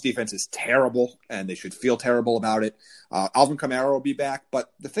Falcons defense is terrible, and they should feel terrible about it. Alvin Kamara will be back,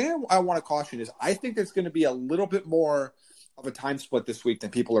 but the thing I want to caution is I think there's going to be a little bit more of a time split this week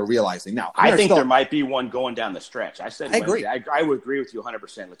than people are realizing. Now, I think there might be one going down the stretch. I agree. I would agree with you 100%.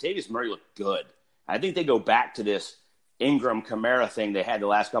 Latavius Murray looked good. I think they go back to this Ingram-Kamara thing they had the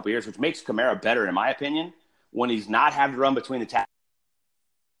last couple of years, which makes Kamara better, in my opinion, when he's not having to run between the tackles.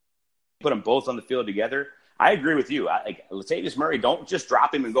 Put them both on the field together. I agree with you. Latavius Murray, don't just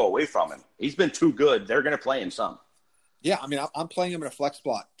drop him and go away from him. He's been too good. They're going to play him some. Yeah, I mean, I'm playing him in a flex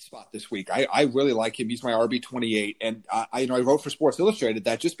spot this week. I really like him. He's my RB28, and I wrote for Sports Illustrated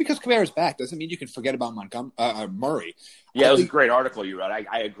that just because Kamara's back doesn't mean you can forget about Murray. Yeah, it was a great article you wrote.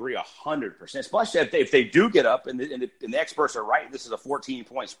 I agree 100%. Especially if they do get up and the experts are right, this is a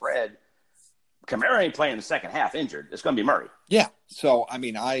 14-point spread. Kamara ain't playing the second half injured. It's going to be Murray. Yeah. So I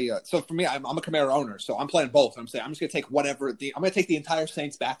mean, so for me, I'm a Kamara owner, so I'm playing both. I'm saying I'm just going to take I'm going to take the entire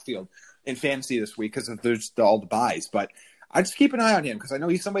Saints backfield in fantasy this week because there's all the buys. But I just keep an eye on him because I know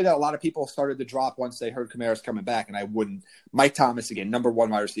he's somebody that a lot of people started to drop once they heard Kamara's coming back, and I wouldn't. Mike Thomas again, number 1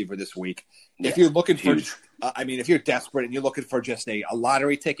 wide receiver this week. If you're looking for, if you're desperate and you're looking for just a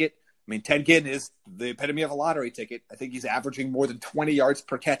lottery ticket. I mean, Ted Ginn is the epitome of a lottery ticket. I think he's averaging more than 20 yards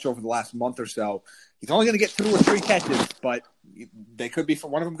per catch over the last month or so. He's only going to get 2 or 3 catches, but they could be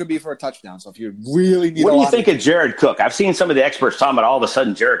one of them could be for a touchdown. So if you really need, what do you think of Jared Cook? I've seen some of the experts talking about all of a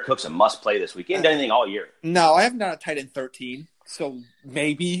sudden Jared Cook's a must play this week. He ain't done anything all year. No, I haven't done a tight end 13. So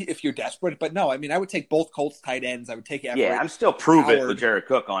maybe if you're desperate, but no, I mean, I would take both Colts tight ends. I would take Everett. Yeah, I'm still prove it with Jared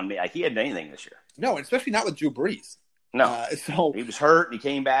Cook on me. He hadn't done anything this year. No, and especially not with Drew Brees. No, so he was hurt and he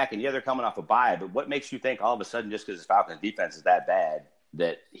came back, and they're coming off a bye. But what makes you think all of a sudden, just because his Falcons defense is that bad,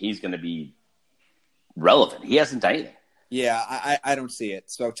 that he's going to be relevant? He hasn't done anything. Yeah, I don't see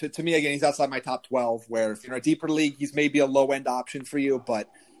it. So to me, again, he's outside my top 12. Where if you're in a deeper league, he's maybe a low end option for you. But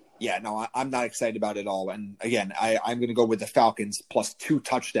yeah, no, I'm not excited about it at all. And again, I'm going to go with the Falcons plus 2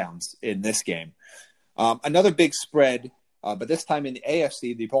 touchdowns in this game. Another big spread, but this time in the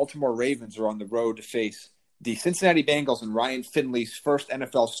AFC, the Baltimore Ravens are on the road to face the Cincinnati Bengals and Ryan Finley's first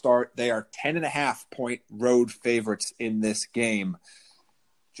NFL start. They are 10.5-point road favorites in this game.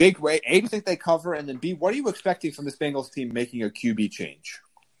 Jake, A, do you think they cover? And then B, what are you expecting from this Bengals team making a QB change?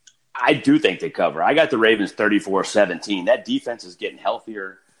 I do think they cover. I got the Ravens 34-17. That defense is getting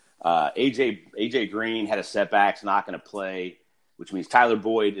healthier. AJ Green had a setback, is not going to play, which means Tyler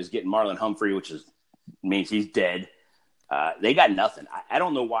Boyd is getting Marlon Humphrey, which means he's dead. They got nothing. I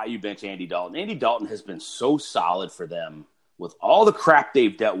don't know why you bench Andy Dalton. Andy Dalton has been so solid for them with all the crap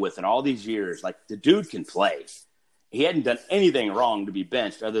they've dealt with in all these years. Like, the dude can play. He hadn't done anything wrong to be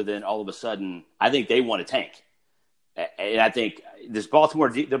benched other than all of a sudden, I think they want to tank. And I think the Baltimore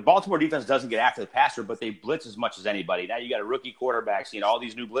defense doesn't get after the passer, but they blitz as much as anybody. Now you got a rookie quarterback seeing all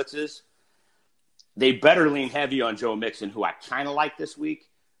these new blitzes. They better lean heavy on Joe Mixon, who I kind of like this week.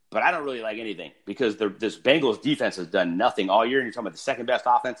 But I don't really like anything because this Bengals defense has done nothing all year. And you're talking about the second best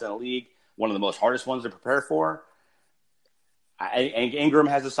offense in the league, one of the most hardest ones to prepare for. And Ingram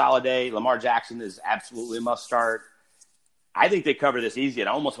has a solid day. Lamar Jackson is absolutely a must start. I think they cover this easy, and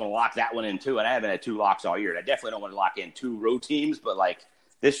I almost want to lock that one in too. And I haven't had 2 locks all year. And I definitely don't want to lock in 2 road teams, but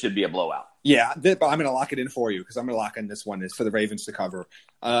this should be a blowout. Yeah, but I'm going to lock it in for you because I'm going to lock in this one. It's for the Ravens to cover.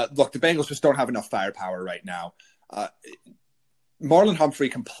 Look, the Bengals just don't have enough firepower right now. Marlon Humphrey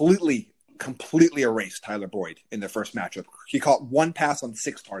completely erased Tyler Boyd in their first matchup. He caught 1 pass on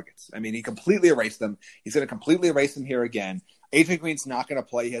 6 targets. I mean, he completely erased them. He's going to completely erase them here again. AJ Green's not going to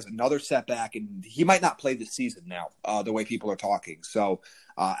play. He has another setback, and he might not play this season now, the way people are talking. So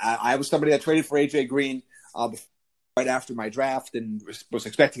I was somebody that traded for AJ Green right after my draft and was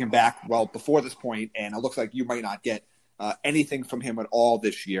expecting him back before this point, and it looks like you might not get anything from him at all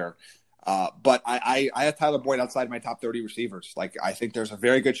this year. But I have Tyler Boyd outside my top 30 receivers. I think there's a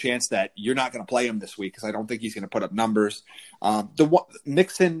very good chance that you're not going to play him this week because I don't think he's going to put up numbers.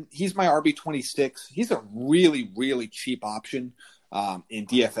 Mixon, he's my RB26. He's a really, really cheap option in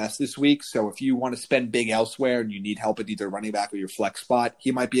DFS this week. So if you want to spend big elsewhere and you need help at either running back or your flex spot,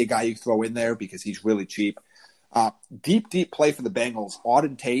 he might be a guy you throw in there because he's really cheap. Deep play for the Bengals.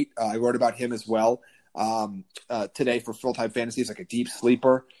 Auden Tate, I wrote about him as well today for Full-Time Fantasy. He's like a deep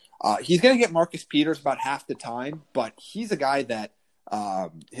sleeper. He's going to get Marcus Peters about half the time, but he's a guy that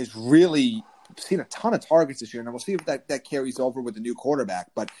has really seen a ton of targets this year, and we'll see if that carries over with the new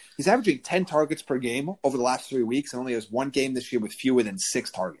quarterback. But he's averaging 10 targets per game over the last 3 weeks and only has 1 game this year with fewer than 6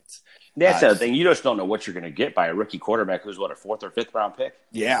 targets. That's the thing. You just don't know what you're going to get by a rookie quarterback who's, a 4th or 5th round pick?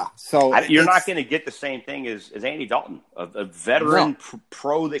 Yeah. So you're not going to get the same thing as Andy Dalton, a veteran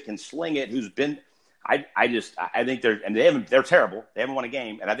pro that can sling it, who's been – I think they're terrible. They haven't won a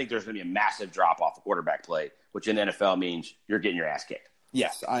game, and I think there's going to be a massive drop off of quarterback play, which in the NFL means you're getting your ass kicked.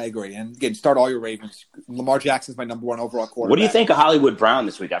 Yes, I agree. And again, start all your Ravens. Lamar Jackson's my number 1 overall quarterback. What do you think of Hollywood Brown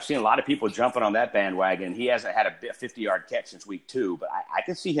this week? I've seen a lot of people jumping on that bandwagon. He hasn't had a 50-yard catch since week 2, but I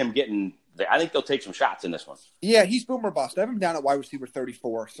can see him getting – I think they'll take some shots in this one. Yeah, he's boomer bust. I have him down at wide receiver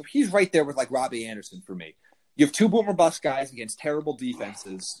 34, so he's right there with Robbie Anderson for me. You have 2 boomer bust guys against terrible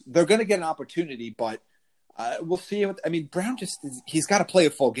defenses. They're going to get an opportunity, but We'll see. Brown he's got to play a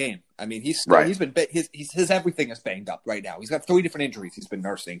full game. I mean, he's been his everything is banged up right now. He's got 3 different injuries he's been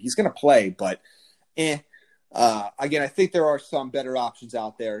nursing. He's going to play, but again, I think there are some better options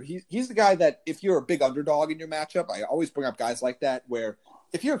out there. He's the guy that if you're a big underdog in your matchup, I always bring up guys like that where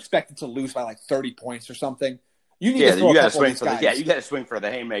if you're expected to lose by like 30 points or something, you need to throw a couple of these guys. You got to swing for the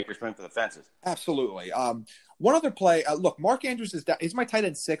haymaker, swing for the fences. Absolutely. One other play. Look, Mark Andrews he's my tight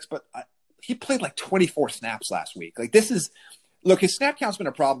end 6, but he played like 24 snaps last week. Like his snap count's been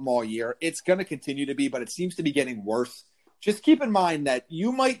a problem all year. It's going to continue to be, but it seems to be getting worse. Just keep in mind that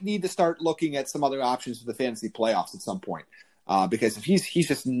you might need to start looking at some other options for the fantasy playoffs at some point, because if he's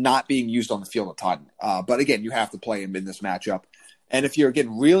just not being used on the field a ton. But again, you have to play him in this matchup. And if you're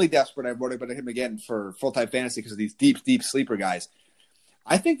getting really desperate, I wrote about him again for full-time fantasy because of these deep sleeper guys.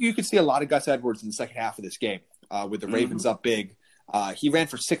 I think you could see a lot of Gus Edwards in the second half of this game with the Ravens up big. He ran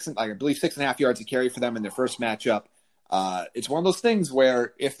for 6.5 yards a carry for them in their first matchup. It's one of those things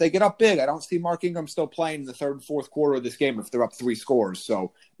where if they get up big, I don't see Mark Ingram still playing in the third and fourth quarter of this game if they're up 3 scores.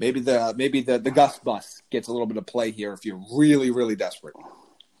 So maybe the Gus bus gets a little bit of play here if you're really, really desperate.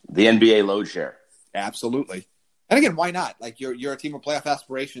 The NBA load share. Absolutely. And again, why not? Like you're a team with playoff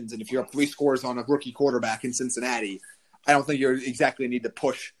aspirations, and if you're up 3 scores on a rookie quarterback in Cincinnati, I don't think you exactly need to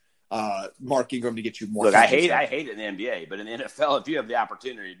push Mark Ingram to get you more. Look, I hate it in the NBA, but in the NFL, if you have the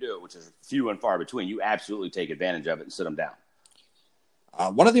opportunity to do it, which is few and far between, you absolutely take advantage of it and sit them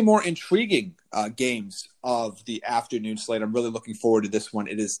down. One of the more intriguing games of the afternoon slate, I'm really looking forward to this one.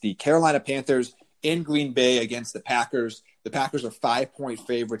 It is the Carolina Panthers in Green Bay against the Packers. The Packers are 5-point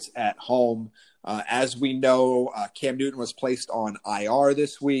favorites at home. As we know, Cam Newton was placed on IR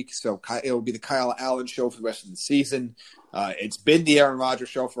this week, so it will be the Kyle Allen show for the rest of the season. It's been the Aaron Rodgers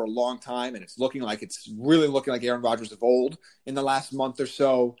show for a long time, and it's really looking like Aaron Rodgers of old in the last month or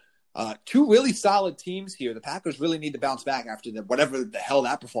so. 2 really solid teams here. The Packers really need to bounce back after whatever the hell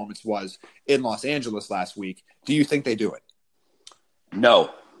that performance was in Los Angeles last week. Do you think they do it?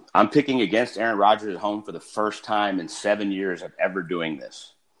 No. I'm picking against Aaron Rodgers at home for the first time in 7 years of ever doing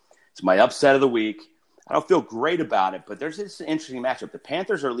this. It's my upset of the week. I don't feel great about it, but there's this interesting matchup. The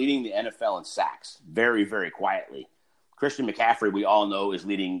Panthers are leading the NFL in sacks very, very quietly. Christian McCaffrey, we all know, is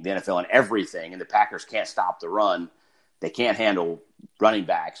leading the NFL in everything, and the Packers can't stop the run. They can't handle running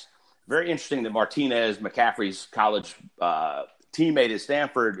backs. Very interesting that Martinez, McCaffrey's college teammate at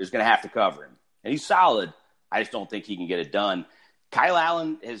Stanford, is going to have to cover him. And he's solid. I just don't think he can get it done. Kyle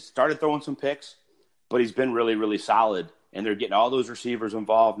Allen has started throwing some picks, but he's been really, really solid. And they're getting all those receivers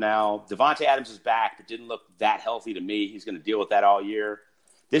involved now. Devontae Adams is back, but didn't look that healthy to me. He's going to deal with that all year.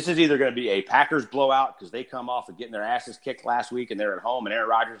 This is either going to be a Packers blowout because they come off of getting their asses kicked last week and they're at home and Aaron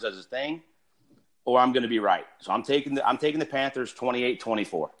Rodgers does his thing, or I'm going to be right. So I'm taking the Panthers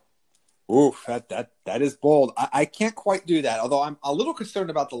 28-24. Oof, that is bold. I can't quite do that, although I'm a little concerned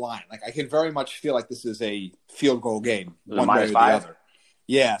about the line. Like I can very much feel like this is a field goal game, one way or the other.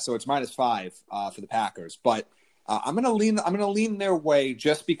 Yeah, so it's -5 for the Packers, but I'm going to lean their way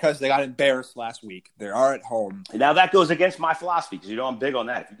just because they got embarrassed last week. They are at home. Now that goes against my philosophy because I'm big on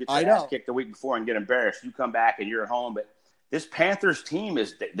that. If you get your ass kicked the week before and get embarrassed, you come back and you're at home. But this Panthers team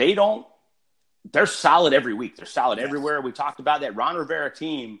they're solid every week. They're solid everywhere. We talked about that. Ron Rivera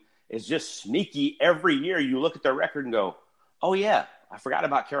team is just sneaky every year. You look at their record and go, oh yeah, I forgot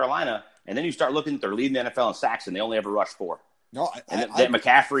about Carolina. And then you start looking at their leading the NFL in sacks and they only ever rush 4. No,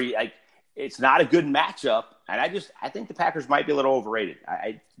 McCaffrey, it's not a good matchup, and I think the Packers might be a little overrated.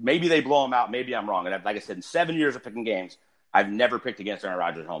 Maybe they blow them out. Maybe I'm wrong. And like I said, in 7 years of picking games, I've never picked against Aaron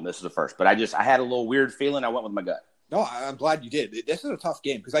Rodgers at home. This is the first. But I had a little weird feeling. I went with my gut. No, I'm glad you did. This is a tough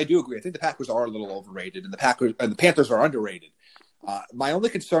game because I do agree. I think the Packers are a little overrated, and the Panthers are underrated. My only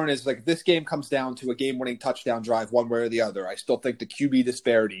concern is if this game comes down to a game-winning touchdown drive one way or the other, I still think the QB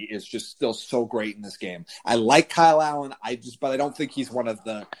disparity is just still so great in this game. I like Kyle Allen, but I don't think he's one of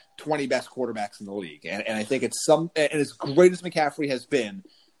the 20 best quarterbacks in the league. And I think and as great as McCaffrey has been,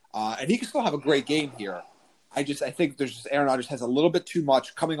 and he can still have a great game here, I think Aaron Rodgers has a little bit too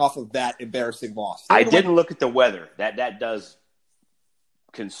much coming off of that embarrassing loss. I didn't look at the weather. That does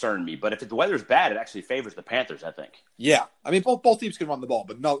concern me, but if the weather's bad, it actually favors the Panthers, I think. Yeah, I mean both teams can run the ball,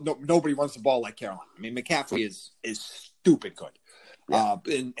 but nobody runs the ball like Carolina. I mean McCaffrey is stupid good. Yeah.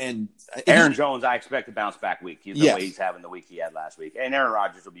 And Aaron Jones, I expect to bounce back week. He's the way he's having the week he had last week, and Aaron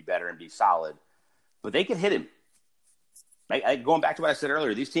Rodgers will be better and be solid, but they could hit him. Going back to what I said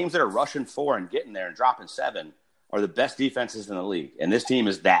earlier, these teams that are rushing 4 and getting there and dropping 7 are the best defenses in the league, and this team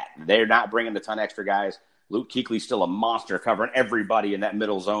is that. They're not bringing a ton of extra guys. Luke Kuechly's still a monster covering everybody in that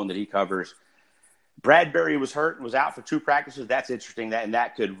middle zone that he covers. Bradbury was hurt and was out for 2 practices. That's interesting, and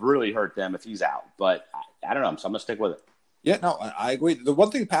that could really hurt them if he's out. But I don't know. So I'm going to stick with it. Yeah, no, I agree. The one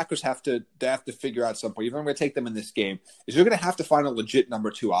thing the Packers have to figure out at some point, even if I'm going to take them in this game, is you're going to have to find a legit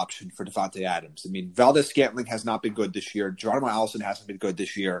number 2 option for Devontae Adams. I mean, Valdez-Scantling has not been good this year. Geronimo Allison hasn't been good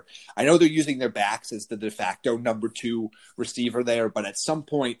this year. I know they're using their backs as the de facto number 2 receiver there, but at some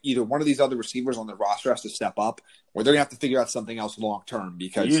point, either one of these other receivers on the roster has to step up, or they're going to have to figure out something else long term.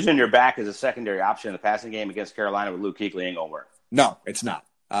 Because using your back as a secondary option in the passing game against Carolina with Luke Kuechly ain't going to work. No, it's not.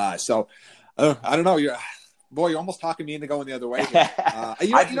 I don't know. Boy, you're almost talking me into going the other way.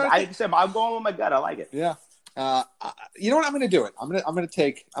 I said I'm going with my gut. I like it. Yeah. You know what? I'm going to do it. I'm going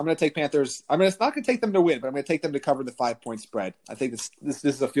to take Panthers. I'm not going to take them to win, but I'm going to take them to cover the 5-point spread. I think this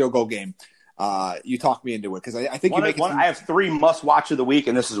is a field goal game. You talked me into it because I think I have 3 must watch of the week,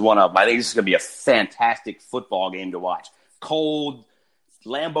 and this is one of them. I think this is going to be a fantastic football game to watch. Cold,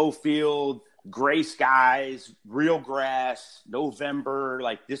 Lambeau Field, gray skies, real grass, November.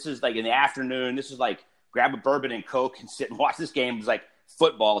 Like this is like in the afternoon. This is like grab a bourbon and Coke and sit and watch this game. It's like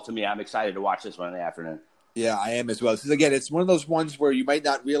football to me. I'm excited to watch this one in the afternoon. Yeah, I am as well. This is, again, it's one of those ones where you might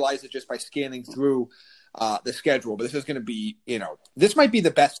not realize it just by scanning through the schedule, but this is going to be, this might be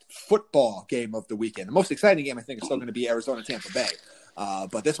the best football game of the weekend. The most exciting game, I think, is still going to be Arizona-Tampa Bay.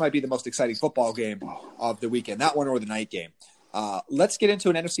 But this might be the most exciting football game of the weekend, that one or the night game. Let's get into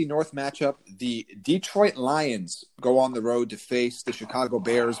an NFC North matchup. The Detroit Lions go on the road to face the Chicago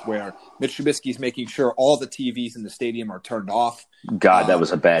Bears, where Mitch Trubisky is making sure all the TVs in the stadium are turned off. God, that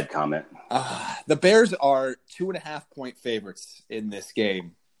was a bad comment. The Bears are 2.5-point favorites in this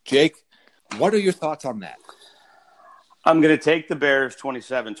game. Jake, what are your thoughts on that? I'm going to take the Bears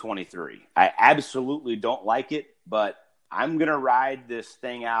 27-23. I absolutely don't like it, but I'm going to ride this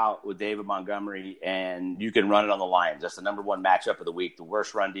thing out with David Montgomery, and you can run it on the Lions. That's the number 1 matchup of the week, the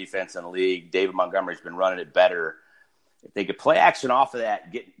worst run defense in the league. David Montgomery's been running it better. If they could play action off of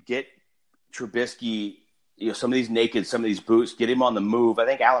that, get Trubisky, some of these naked, some of these boots, get him on the move. I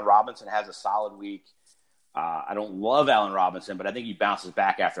think Allen Robinson has a solid week. I don't love Allen Robinson, but I think he bounces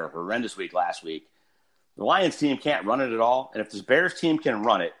back after a horrendous week last week. The Lions team can't run it at all, and if this Bears team can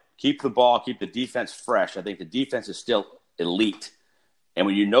run it, keep the ball, keep the defense fresh, I think the defense is still elite. And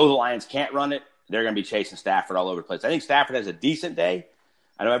when the Lions can't run it, they're going to be chasing Stafford all over the place. I think Stafford has a decent day.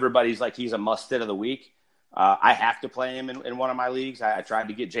 I know everybody's like he's a must-sit of the week. I have to play him in one of my leagues. I tried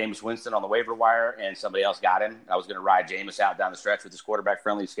to get Jameis Winston on the waiver wire, and somebody else got him. I was going to ride Jameis out down the stretch with this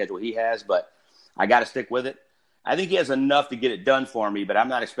quarterback-friendly schedule he has, but I got to stick with it. I think he has enough to get it done for me, but I'm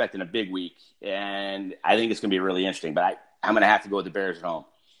not expecting a big week, and I think it's going to be really interesting. But I'm going to have to go with the Bears at home.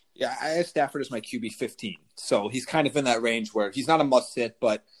 Yeah, I have Stafford as my QB 15, so he's kind of in that range where he's not a must-sit,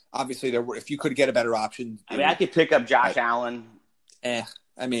 but obviously if you could get a better option. I could pick up Josh Allen.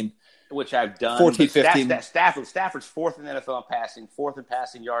 Which I've done. 14, 15. Stafford's 4th in the NFL in passing, 4th in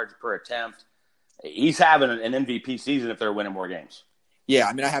passing yards per attempt. He's having an MVP season if they're winning more games.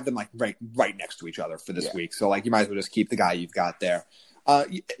 Yeah, I have them right next to each other for this week. So you might as well just keep the guy you've got there.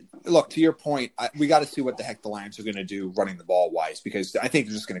 Look, to your point, we got to see what the heck the Lions are going to do running the ball wise, because I think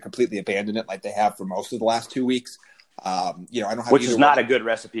they're just going to completely abandon it like they have for most of the last 2 weeks. I don't have which is not a good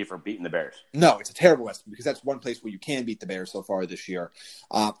recipe for beating the Bears. No, it's a terrible recipe because that's one place where you can beat the Bears so far this year.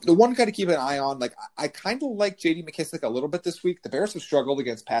 The one guy to keep an eye on, I kind of like J.D. McKissic a little bit this week. The Bears have struggled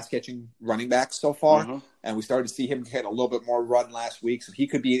against pass-catching running backs so far, and we started to see him get a little bit more run last week. So he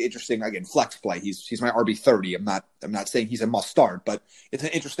could be an interesting, again, flex play. He's my RB30. I'm not saying he's a must start, but it's an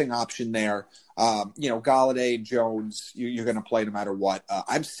interesting option there. Galladay and Jones, you're going to play no matter what.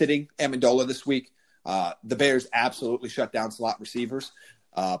 I'm sitting Amendola this week. The Bears absolutely shut down slot receivers,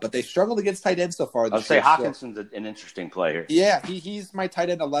 but they struggled against tight ends so far. I'll say Hawkinson's an interesting player. Yeah, he's my tight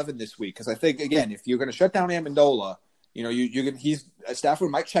end 11 this week because I think, again, if you're going to shut down Amendola,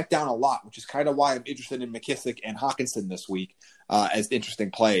 Stafford might check down a lot, which is kind of why I'm interested in McKissic and Hawkinson this week as interesting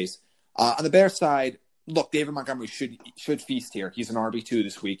plays. On the Bears side, look, David Montgomery should feast here. He's an RB2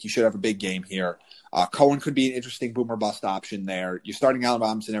 this week. He should have a big game here. Cohen could be an interesting boomer bust option there. You're starting Allen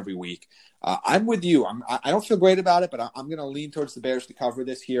Robinson every week. I'm with you. I don't feel great about it, but I'm going to lean towards the Bears to cover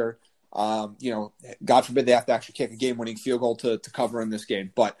this here. God forbid they have to actually kick a game-winning field goal to cover in this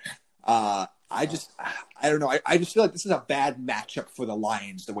game. But I don't know. I just feel like this is a bad matchup for the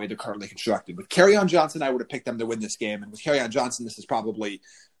Lions the way they're currently constructed. With Kerryon Johnson, I would have picked them to win this game. And with Kerryon Johnson, this is probably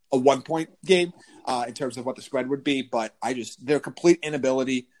a 1-point game in terms of what the spread would be. But their complete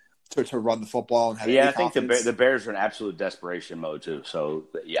inability to run the football and have I think the Bears are in absolute desperation mode too. So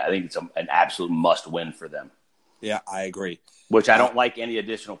I think it's an absolute must win for them. Yeah, I agree. Which I don't like any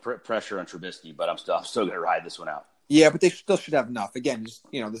additional pressure on Trubisky, but I'm still going to ride this one out. Yeah, but they still should have enough. Again, just,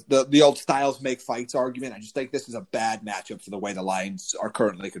 the old styles make fights argument. I just think this is a bad matchup for the way the Lions are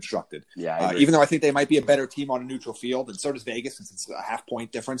currently constructed. Yeah, even though I think they might be a better team on a neutral field, and so does Vegas since it's a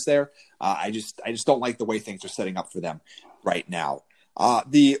half-point difference there. I just don't like the way things are setting up for them right now.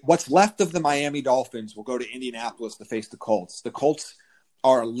 What's left of the Miami Dolphins will go to Indianapolis to face the Colts. The Colts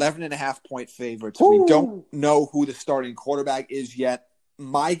are 11.5-point favorites. Ooh. We don't know who the starting quarterback is yet.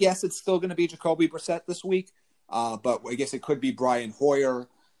 My guess it's still going to be Jacoby Brissett this week. But I guess it could be Brian Hoyer.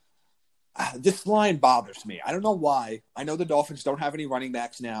 This line bothers me. I don't know why. I know the Dolphins don't have any running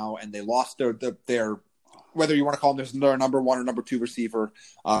backs now, and they lost their whether you want to call them their number one or number two receiver,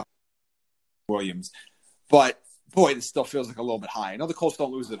 Williams. But, boy, this still feels like a little bit high. I know the Colts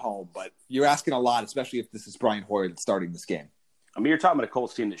don't lose at home, but you're asking a lot, especially if this is Brian Hoyer that's starting this game. I mean, you're talking about a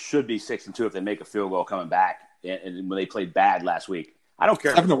Colts team that should be 6-2 if they make a field goal coming back, and when they played bad last week. I don't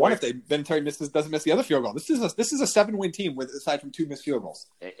care. 7-1 if Vinatieri doesn't miss the other field goal. This is a 7-win team aside from 2 missed field goals.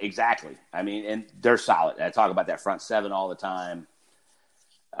 Exactly. I mean, and they're solid. I talk about that front seven all the time.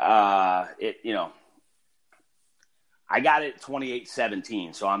 I got it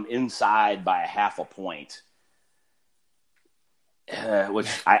 28-17, so I'm inside by a half a point, which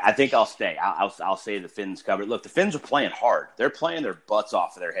I think I'll stay. I'll say the Finns covered. Look, the Finns are playing hard. They're playing their butts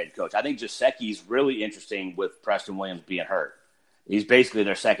off for their head coach. I think Gesicki's really interesting with Preston Williams being hurt. He's basically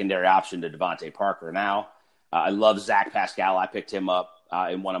their secondary option to Devontae Parker now. I love Zach Pascal. I picked him up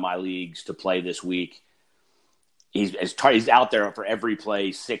in one of my leagues to play this week. He's out there for every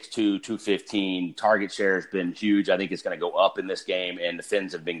play, 6'2", 215. Target share has been huge. I think it's going to go up in this game, and the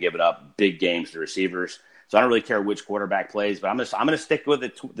Finns have been giving up big games to receivers. So I don't really care which quarterback plays, but I'm going to stick with the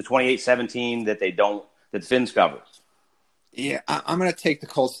 28-17 that the Finns cover. Yeah, I'm going to take the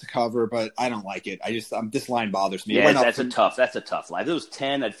Colts to cover, but I don't like it. This line bothers me. Yeah, that's a tough line. If it was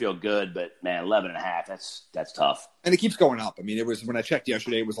 10, I'd feel good, but man, 11.5, that's tough. And it keeps going up. I mean, it was when I checked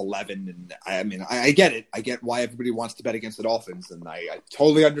yesterday, it was 11, and I get it. I get why everybody wants to bet against the Dolphins, and I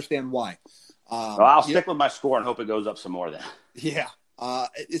totally understand why. Well, I'll stick with my score and hope it goes up some more then. Yeah.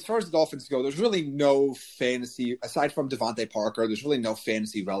 As far as the Dolphins go, there's really no fantasy aside from Devontae Parker. There's really no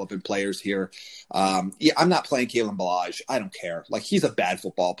fantasy relevant players here. I'm not playing Kalen Ballage. I don't care. Like, he's a bad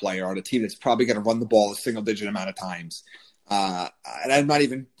football player on a team that's probably going to run the ball a single digit amount of times. And I'm not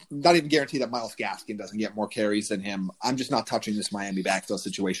even guaranteed that Myles Gaskin doesn't get more carries than him. I'm just not touching this Miami backfield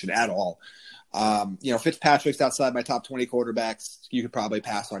situation at all. Fitzpatrick's outside my top 20 quarterbacks. You could probably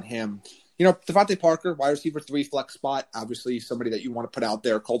pass on him. Devontae Parker, wide receiver 3 flex spot, obviously somebody that you want to put out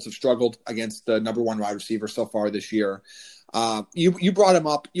there. Colts have struggled against the number 1 wide receiver so far this year. You brought him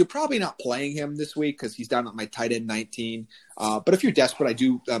up. You're probably not playing him this week because he's down at my tight end 19. But if you're desperate, I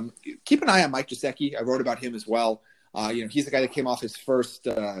do keep an eye on Mike Gesicki. I wrote about him as well. He's the guy that came off his first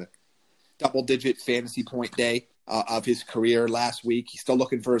double-digit fantasy point day of his career last week. He's still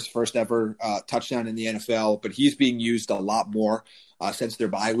looking for his first ever touchdown in the NFL, but he's being used a lot more since their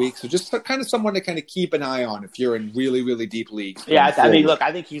bye week. So just kind of someone to kind of keep an eye on if you're in really, really deep leagues. Yeah, I mean, look,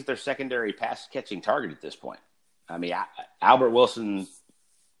 I think he's their secondary pass-catching target at this point. I mean, Albert Wilson,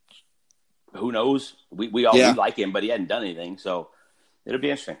 who knows? We like him, but he hadn't done anything, so it'll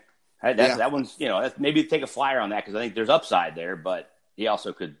be interesting. That one's, maybe take a flyer on that because I think there's upside there, but he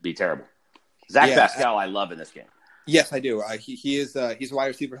also could be terrible. Zach Pascal, I love in this game. Yes, I do. He's a wide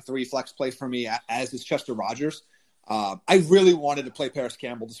receiver 3 flex play for me, as is Chester Rogers. I really wanted to play Paris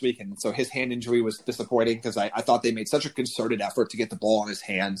Campbell this weekend, so his hand injury was disappointing because I thought they made such a concerted effort to get the ball in his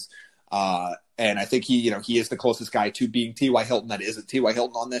hands. And I think he is the closest guy to being T.Y. Hilton that isn't T.Y.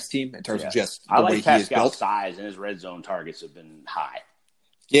 Hilton on this team in terms of just the way he is built. I like Pascal's size, and his red zone targets have been high.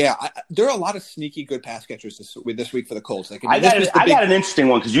 Yeah, there are a lot of sneaky good pass catchers this week for the Colts. I got an interesting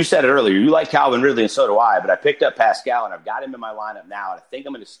one because you said it earlier. You like Calvin Ridley, and so do I. But I picked up Pascal, and I've got him in my lineup now. And I think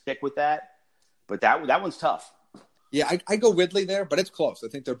I'm going to stick with that. But that one's tough. Yeah, I go Ridley there, but it's close. I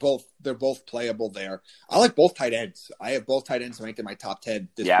think they're both playable there. I like both tight ends. I have both tight ends ranked in my top 10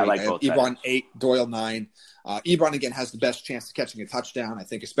 this week. I like both. Ebron 8, Doyle 9. Ebron again has the best chance of catching a touchdown. I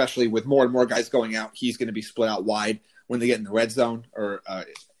think especially with more and more guys going out, he's going to be split out wide when they get in the red zone.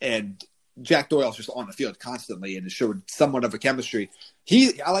 And Jack Doyle's just on the field constantly and has showed somewhat of a chemistry.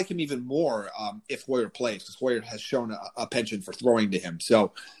 I like him even more if Hoyer plays because Hoyer has shown a penchant for throwing to him.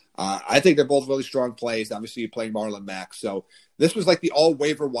 So I think they're both really strong plays. Obviously, you're playing Marlon Mack. So this was like the all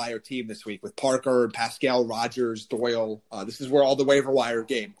waiver wire team this week with Parker, Pascal, Rogers, Doyle. This is where all the waiver wire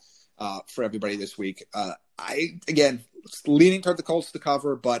game for everybody this week. Again, leaning toward the Colts to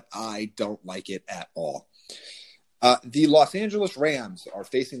cover, but I don't like it at all. The Los Angeles Rams are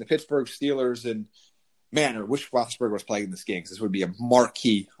facing the Pittsburgh Steelers, and Man, I wish Roethlisberger was playing in this game because this would be a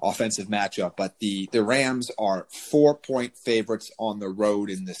marquee offensive matchup. But the Rams are 4-point favorites on the road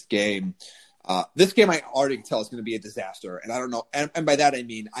in this game. This game I already can tell is going to be a disaster, and I don't know. And by that I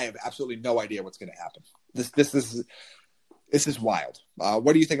mean I have absolutely no idea what's going to happen. This is wild.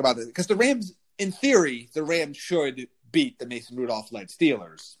 What do you think about this? Because the Rams, in theory, should beat the Mason Rudolph-led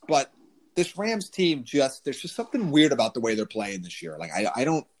Steelers, but this Rams team there's just something weird about the way they're playing this year. Like I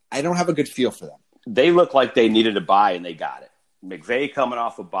don't have a good feel for them. They look like they needed a bye, and they got it. McVay coming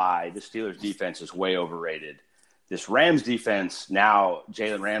off a bye. The Steelers' defense is way overrated. This Rams defense, now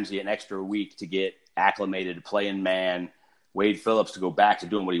Jalen Ramsey an extra week to get acclimated to playing man. Wade Phillips to go back to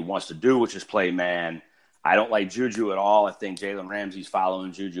doing what he wants to do, which is play man. I don't like Juju at all. I think Jalen Ramsey's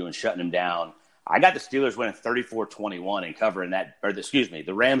following Juju and shutting him down. I got the Steelers winning 34-21 and covering that –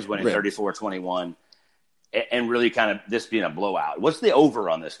 the Rams winning 34-21 and really kind of this being a blowout. What's the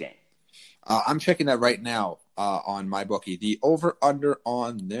over on this game? I'm checking that right now on MyBookie. The over-under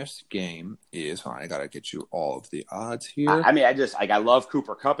on this game is – I got to get you all of the odds here. I love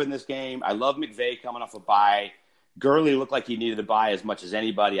Cooper Kupp in this game. I love McVay coming off a bye. Gurley looked like he needed a bye as much as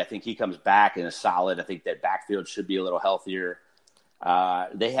anybody. I think he comes back and is solid. I think that backfield should be a little healthier.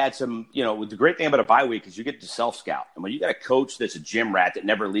 They had some – the great thing about a bye week is you get to self-scout. And when you got a coach that's a gym rat that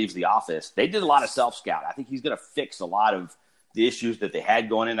never leaves the office, they did a lot of self-scout. I think he's going to fix a lot of – the issues that they had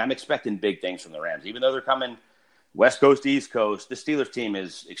going in. I'm expecting big things from the Rams. Even though they're coming West Coast to East Coast, the Steelers team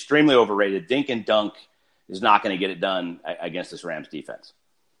is extremely overrated. Dink and dunk is not going to get it done against this Rams defense.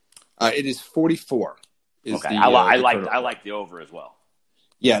 It is 44. Okay, I like the over as well.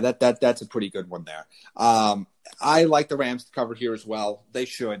 Yeah, that's a pretty good one there. I like the Rams to cover here as well. They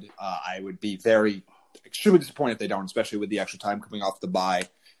should. I would be extremely disappointed if they don't, especially with the extra time coming off the bye.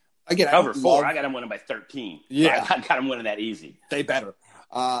 Again, cover 4. I got him winning by 13. Yeah, I got him winning that easy. They better.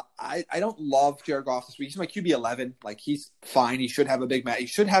 I don't love Jared Goff this week. He's my QB 11. Like, he's fine. He should have a big match. He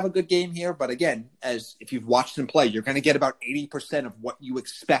should have a good game here. But again, if you've watched him play, you're going to get about 80% of what you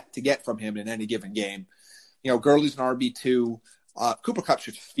expect to get from him in any given game. Gurley's an RB2. Cooper Kupp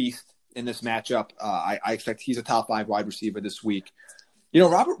should feast in this matchup. I expect he's a top 5 wide receiver this week.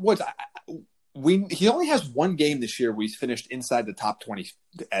 Robert Woods. He only has one game this year where he's finished inside the top 20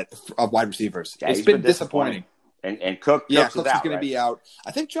 of wide receivers. Yeah, it's been disappointing. And Cooks is going to be out.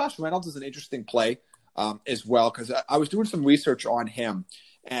 I think Josh Reynolds is an interesting play as well, because I was doing some research on him.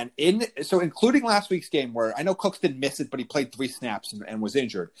 And including last week's game where I know Cooks didn't miss it, but he played 3 snaps and was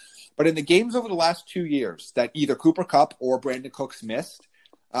injured. But in the games over the last 2 years that either Cooper Kupp or Brandon Cooks missed,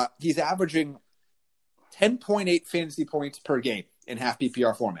 he's averaging 10.8 fantasy points per game in half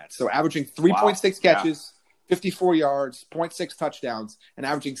PPR format. So averaging 3.6 catches, 54 yards, 0.6 touchdowns, and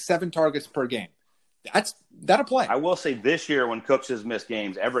averaging 7 targets per game. That'll play. I will say this year when Cooks has missed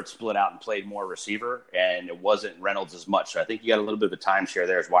games, Everett split out and played more receiver, and it wasn't Reynolds as much. So I think you got a little bit of a timeshare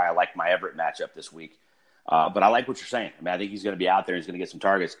there is why I like my Everett matchup this week. But I like what you're saying. I think he's going to be out there. He's going to get some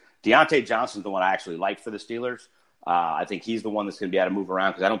targets. Deontay Johnson's the one I actually like for the Steelers. I think he's the one that's going to be able to move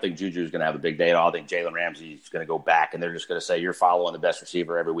around because I don't think Juju is going to have a big day at all. I think Jalen Ramsey is going to go back, and they're just going to say you're following the best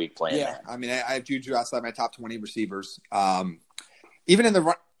receiver every week playing. Yeah, that. I have Juju outside my top 20 receivers. Even in the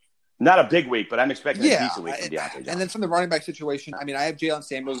run. Not a big week, but I'm expecting a decent week from Deontay Johnson. And then from the running back situation, I have Jalen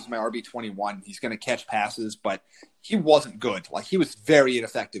Samuels as my RB21. He's going to catch passes, but he wasn't good. Like, he was very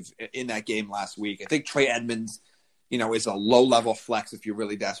ineffective in that game last week. I think Trey Edmonds, is a low-level flex if you're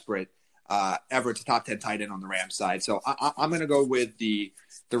really desperate. Everett's a top 10 tight end on the Rams side. So I'm going to go with the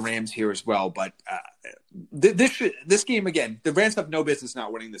Rams here as well. But this game, again, the Rams have no business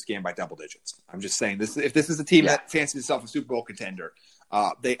not winning this game by double digits. I'm just saying, if this is a team that fancies itself a Super Bowl contender,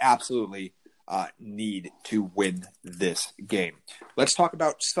 they absolutely need to win this game. Let's talk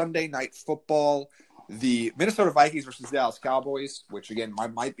about Sunday Night Football. The Minnesota Vikings versus Dallas Cowboys, which, again,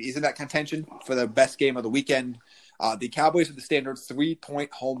 is in that contention for the best game of the weekend. The Cowboys are the standard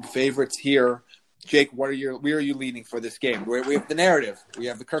 3-point home favorites here. Jake, where are you leaning for this game? We have the narrative. We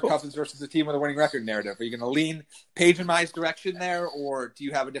have the Kirk Cousins versus the team with a winning record narrative. Are you going to lean Paige and Mai's direction there, or do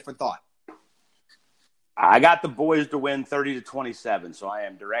you have a different thought? I got the boys to win 30-27, so I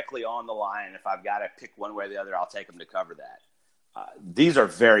am directly on the line. If I've got to pick one way or the other, I'll take them to cover that. These are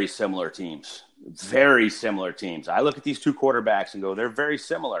very similar teams. Very similar teams. I look at these two quarterbacks and go, they're very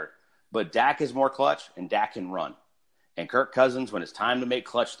similar, but Dak is more clutch and Dak can run. And Kirk Cousins, when it's time to make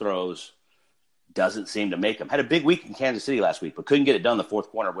clutch throws, doesn't seem to make them. Had a big week in Kansas City last week, but couldn't get it done in the fourth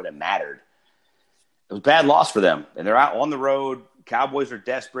quarter when it mattered. It was a bad loss for them, and they're out on the road. Cowboys are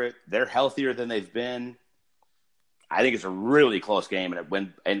desperate. They're healthier than they've been. I think it's a really close game,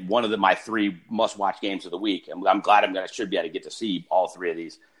 and one of my 3 must-watch games of the week. And I'm glad I should be able to get to see all 3 of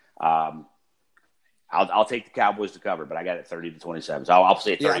these. I'll take the Cowboys to cover, but I got it 30-27. So I'll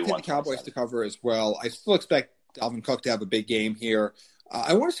say 31. Yeah, I think the Cowboys to cover as well. I still expect Dalvin Cook to have a big game here.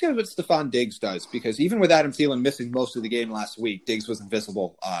 I want to see what Stephon Diggs does, because even with Adam Thielen missing most of the game last week, Diggs was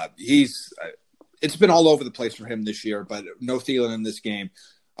invisible. It's been all over the place for him this year, but no Thielen in this game.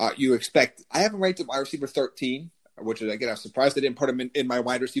 You expect – I have him ranked at wide receiver 13, which is, again, I'm surprised I didn't put him in my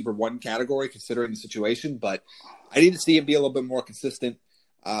wide receiver 1 category considering the situation, but I need to see him be a little bit more consistent.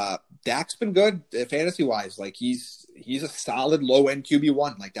 Dak's been good fantasy-wise. Like, he's a solid low-end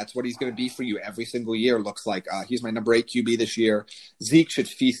QB1. Like, that's what he's going to be for you every single year, looks like. He's my number 8 QB this year. Zeke should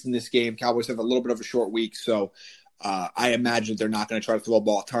feast in this game. Cowboys have a little bit of a short week, so I imagine they're not going to try to throw the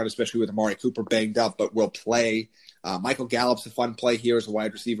ball a ton, especially with Amari Cooper banged up, but will play. Michael Gallup's a fun play here as a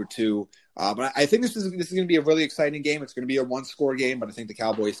wide receiver, too. But I think this is going to be a really exciting game. It's going to be a one-score game, but I think the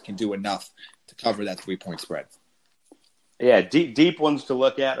Cowboys can do enough to cover that 3-point spread. Yeah, deep ones to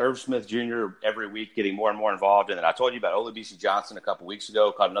look at. Irv Smith Jr. every week getting more and more involved. And then I told you about Olabisi Johnson a couple weeks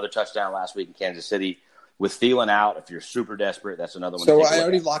ago. Caught another touchdown last week in Kansas City. With Thielen out, if you're super desperate, that's another one. So I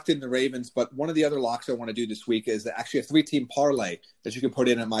already locked in the Ravens, but one of the other locks I want to do this week is actually a 3-team parlay that you can put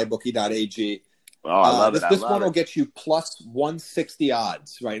in at mybookie.ag. Oh, I love it. This one will get you plus 160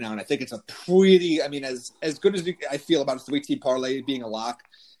 odds right now, and I think it's a pretty – I mean, as good as I feel about a 3-team parlay being a lock,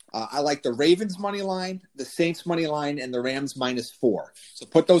 I like the Ravens money line, the Saints money line, and the Rams -4. So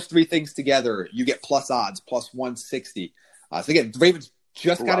put those 3 things together, you get plus odds, plus 160. So again, the Ravens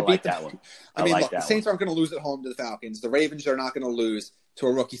just got to beat them. That one. I mean, look, the Saints aren't going to lose at home to the Falcons. The Ravens are not going to lose to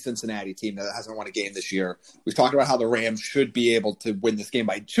a rookie Cincinnati team that hasn't won a game this year. We've talked about how the Rams should be able to win this game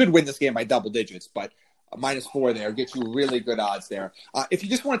by double digits, but -4 there gets you really good odds there. If you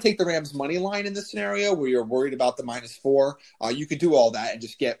just want to take the Rams money line in this scenario where you're worried about the -4, you could do all that and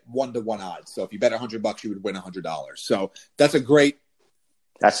just get 1-to-1 odds. So if you bet $100, you would win $100. So that's a great.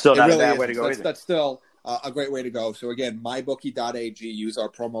 That's still not a bad way to go. That's still a great way to go. So again, mybookie.ag. Use our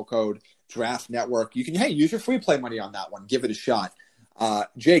promo code Draft Network. You can use your free play money on that one. Give it a shot.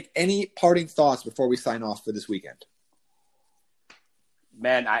 Jake, any parting thoughts before we sign off for this weekend?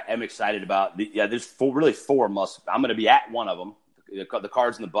 Man, I am excited about there's 4 must. I'm going to be at one of them. The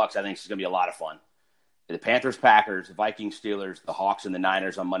Cards and the Bucks, I think, is going to be a lot of fun. The Panthers, Packers, the Vikings, Steelers, the Hawks, and the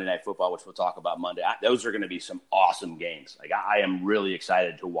Niners on Monday Night Football, which we'll talk about Monday. Those are going to be some awesome games. Like, I am really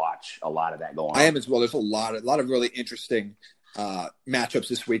excited to watch a lot of that going on. I am as well. There's a lot of really interesting matchups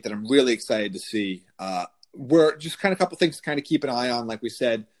this week that I'm really excited to see. We're just kind of a couple things to kind of keep an eye on, like we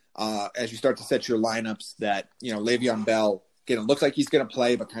said, as you start to set your lineups. That Le'Veon Bell. Again, it looks like he's going to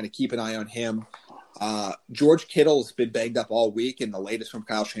play, but kind of keep an eye on him. George Kittle's been banged up all week, and the latest from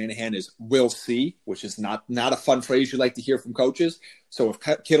Kyle Shanahan is "we'll see," which is not a fun phrase you like to hear from coaches. So if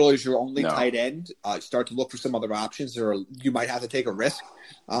Kittle is your only tight end, start to look for some other options, or you might have to take a risk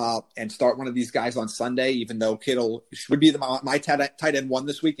and start one of these guys on Sunday, even though Kittle should be my tight end 1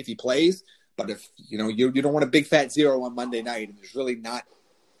 this week if he plays. But if you don't want a big fat 0 on Monday night, and there's really not.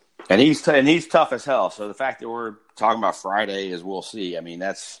 And he's tough as hell. So the fact that we're talking about Friday is we'll see. I mean,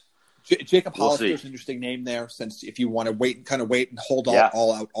 that's Jacob Hollister's an interesting name there, since if you want to wait and hold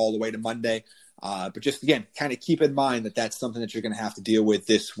all the way to Monday. But just, again, kind of keep in mind that that's something that you're going to have to deal with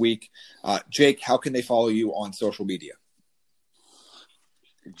this week. Jake, how can they follow you on social media?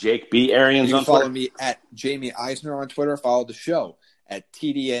 Jake B. Arians you on follow Twitter. Me at Jamie Eisner on Twitter. Follow the show at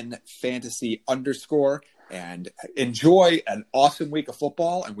TDN Fantasy _ and enjoy an awesome week of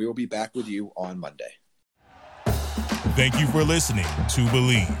football, and we will be back with you on Monday. Thank you for listening to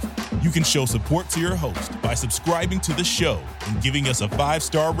Believe. You can show support to your host by subscribing to the show and giving us a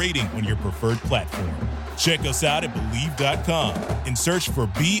 5-star rating on your preferred platform. Check us out at Believe.com and search for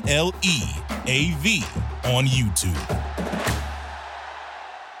BLEAV on YouTube.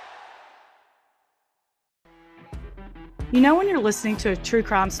 You know when you're listening to a true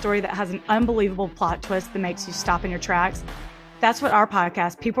crime story that has an unbelievable plot twist that makes you stop in your tracks? That's what our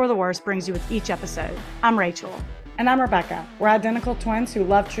podcast, People Are the Worst, brings you with each episode. I'm Rachel. And I'm Rebecca. We're identical twins who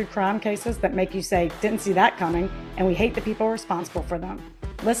love true crime cases that make you say, didn't see that coming, and we hate the people responsible for them.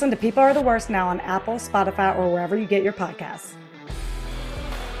 Listen to People Are the Worst now on Apple, Spotify, or wherever you get your podcasts.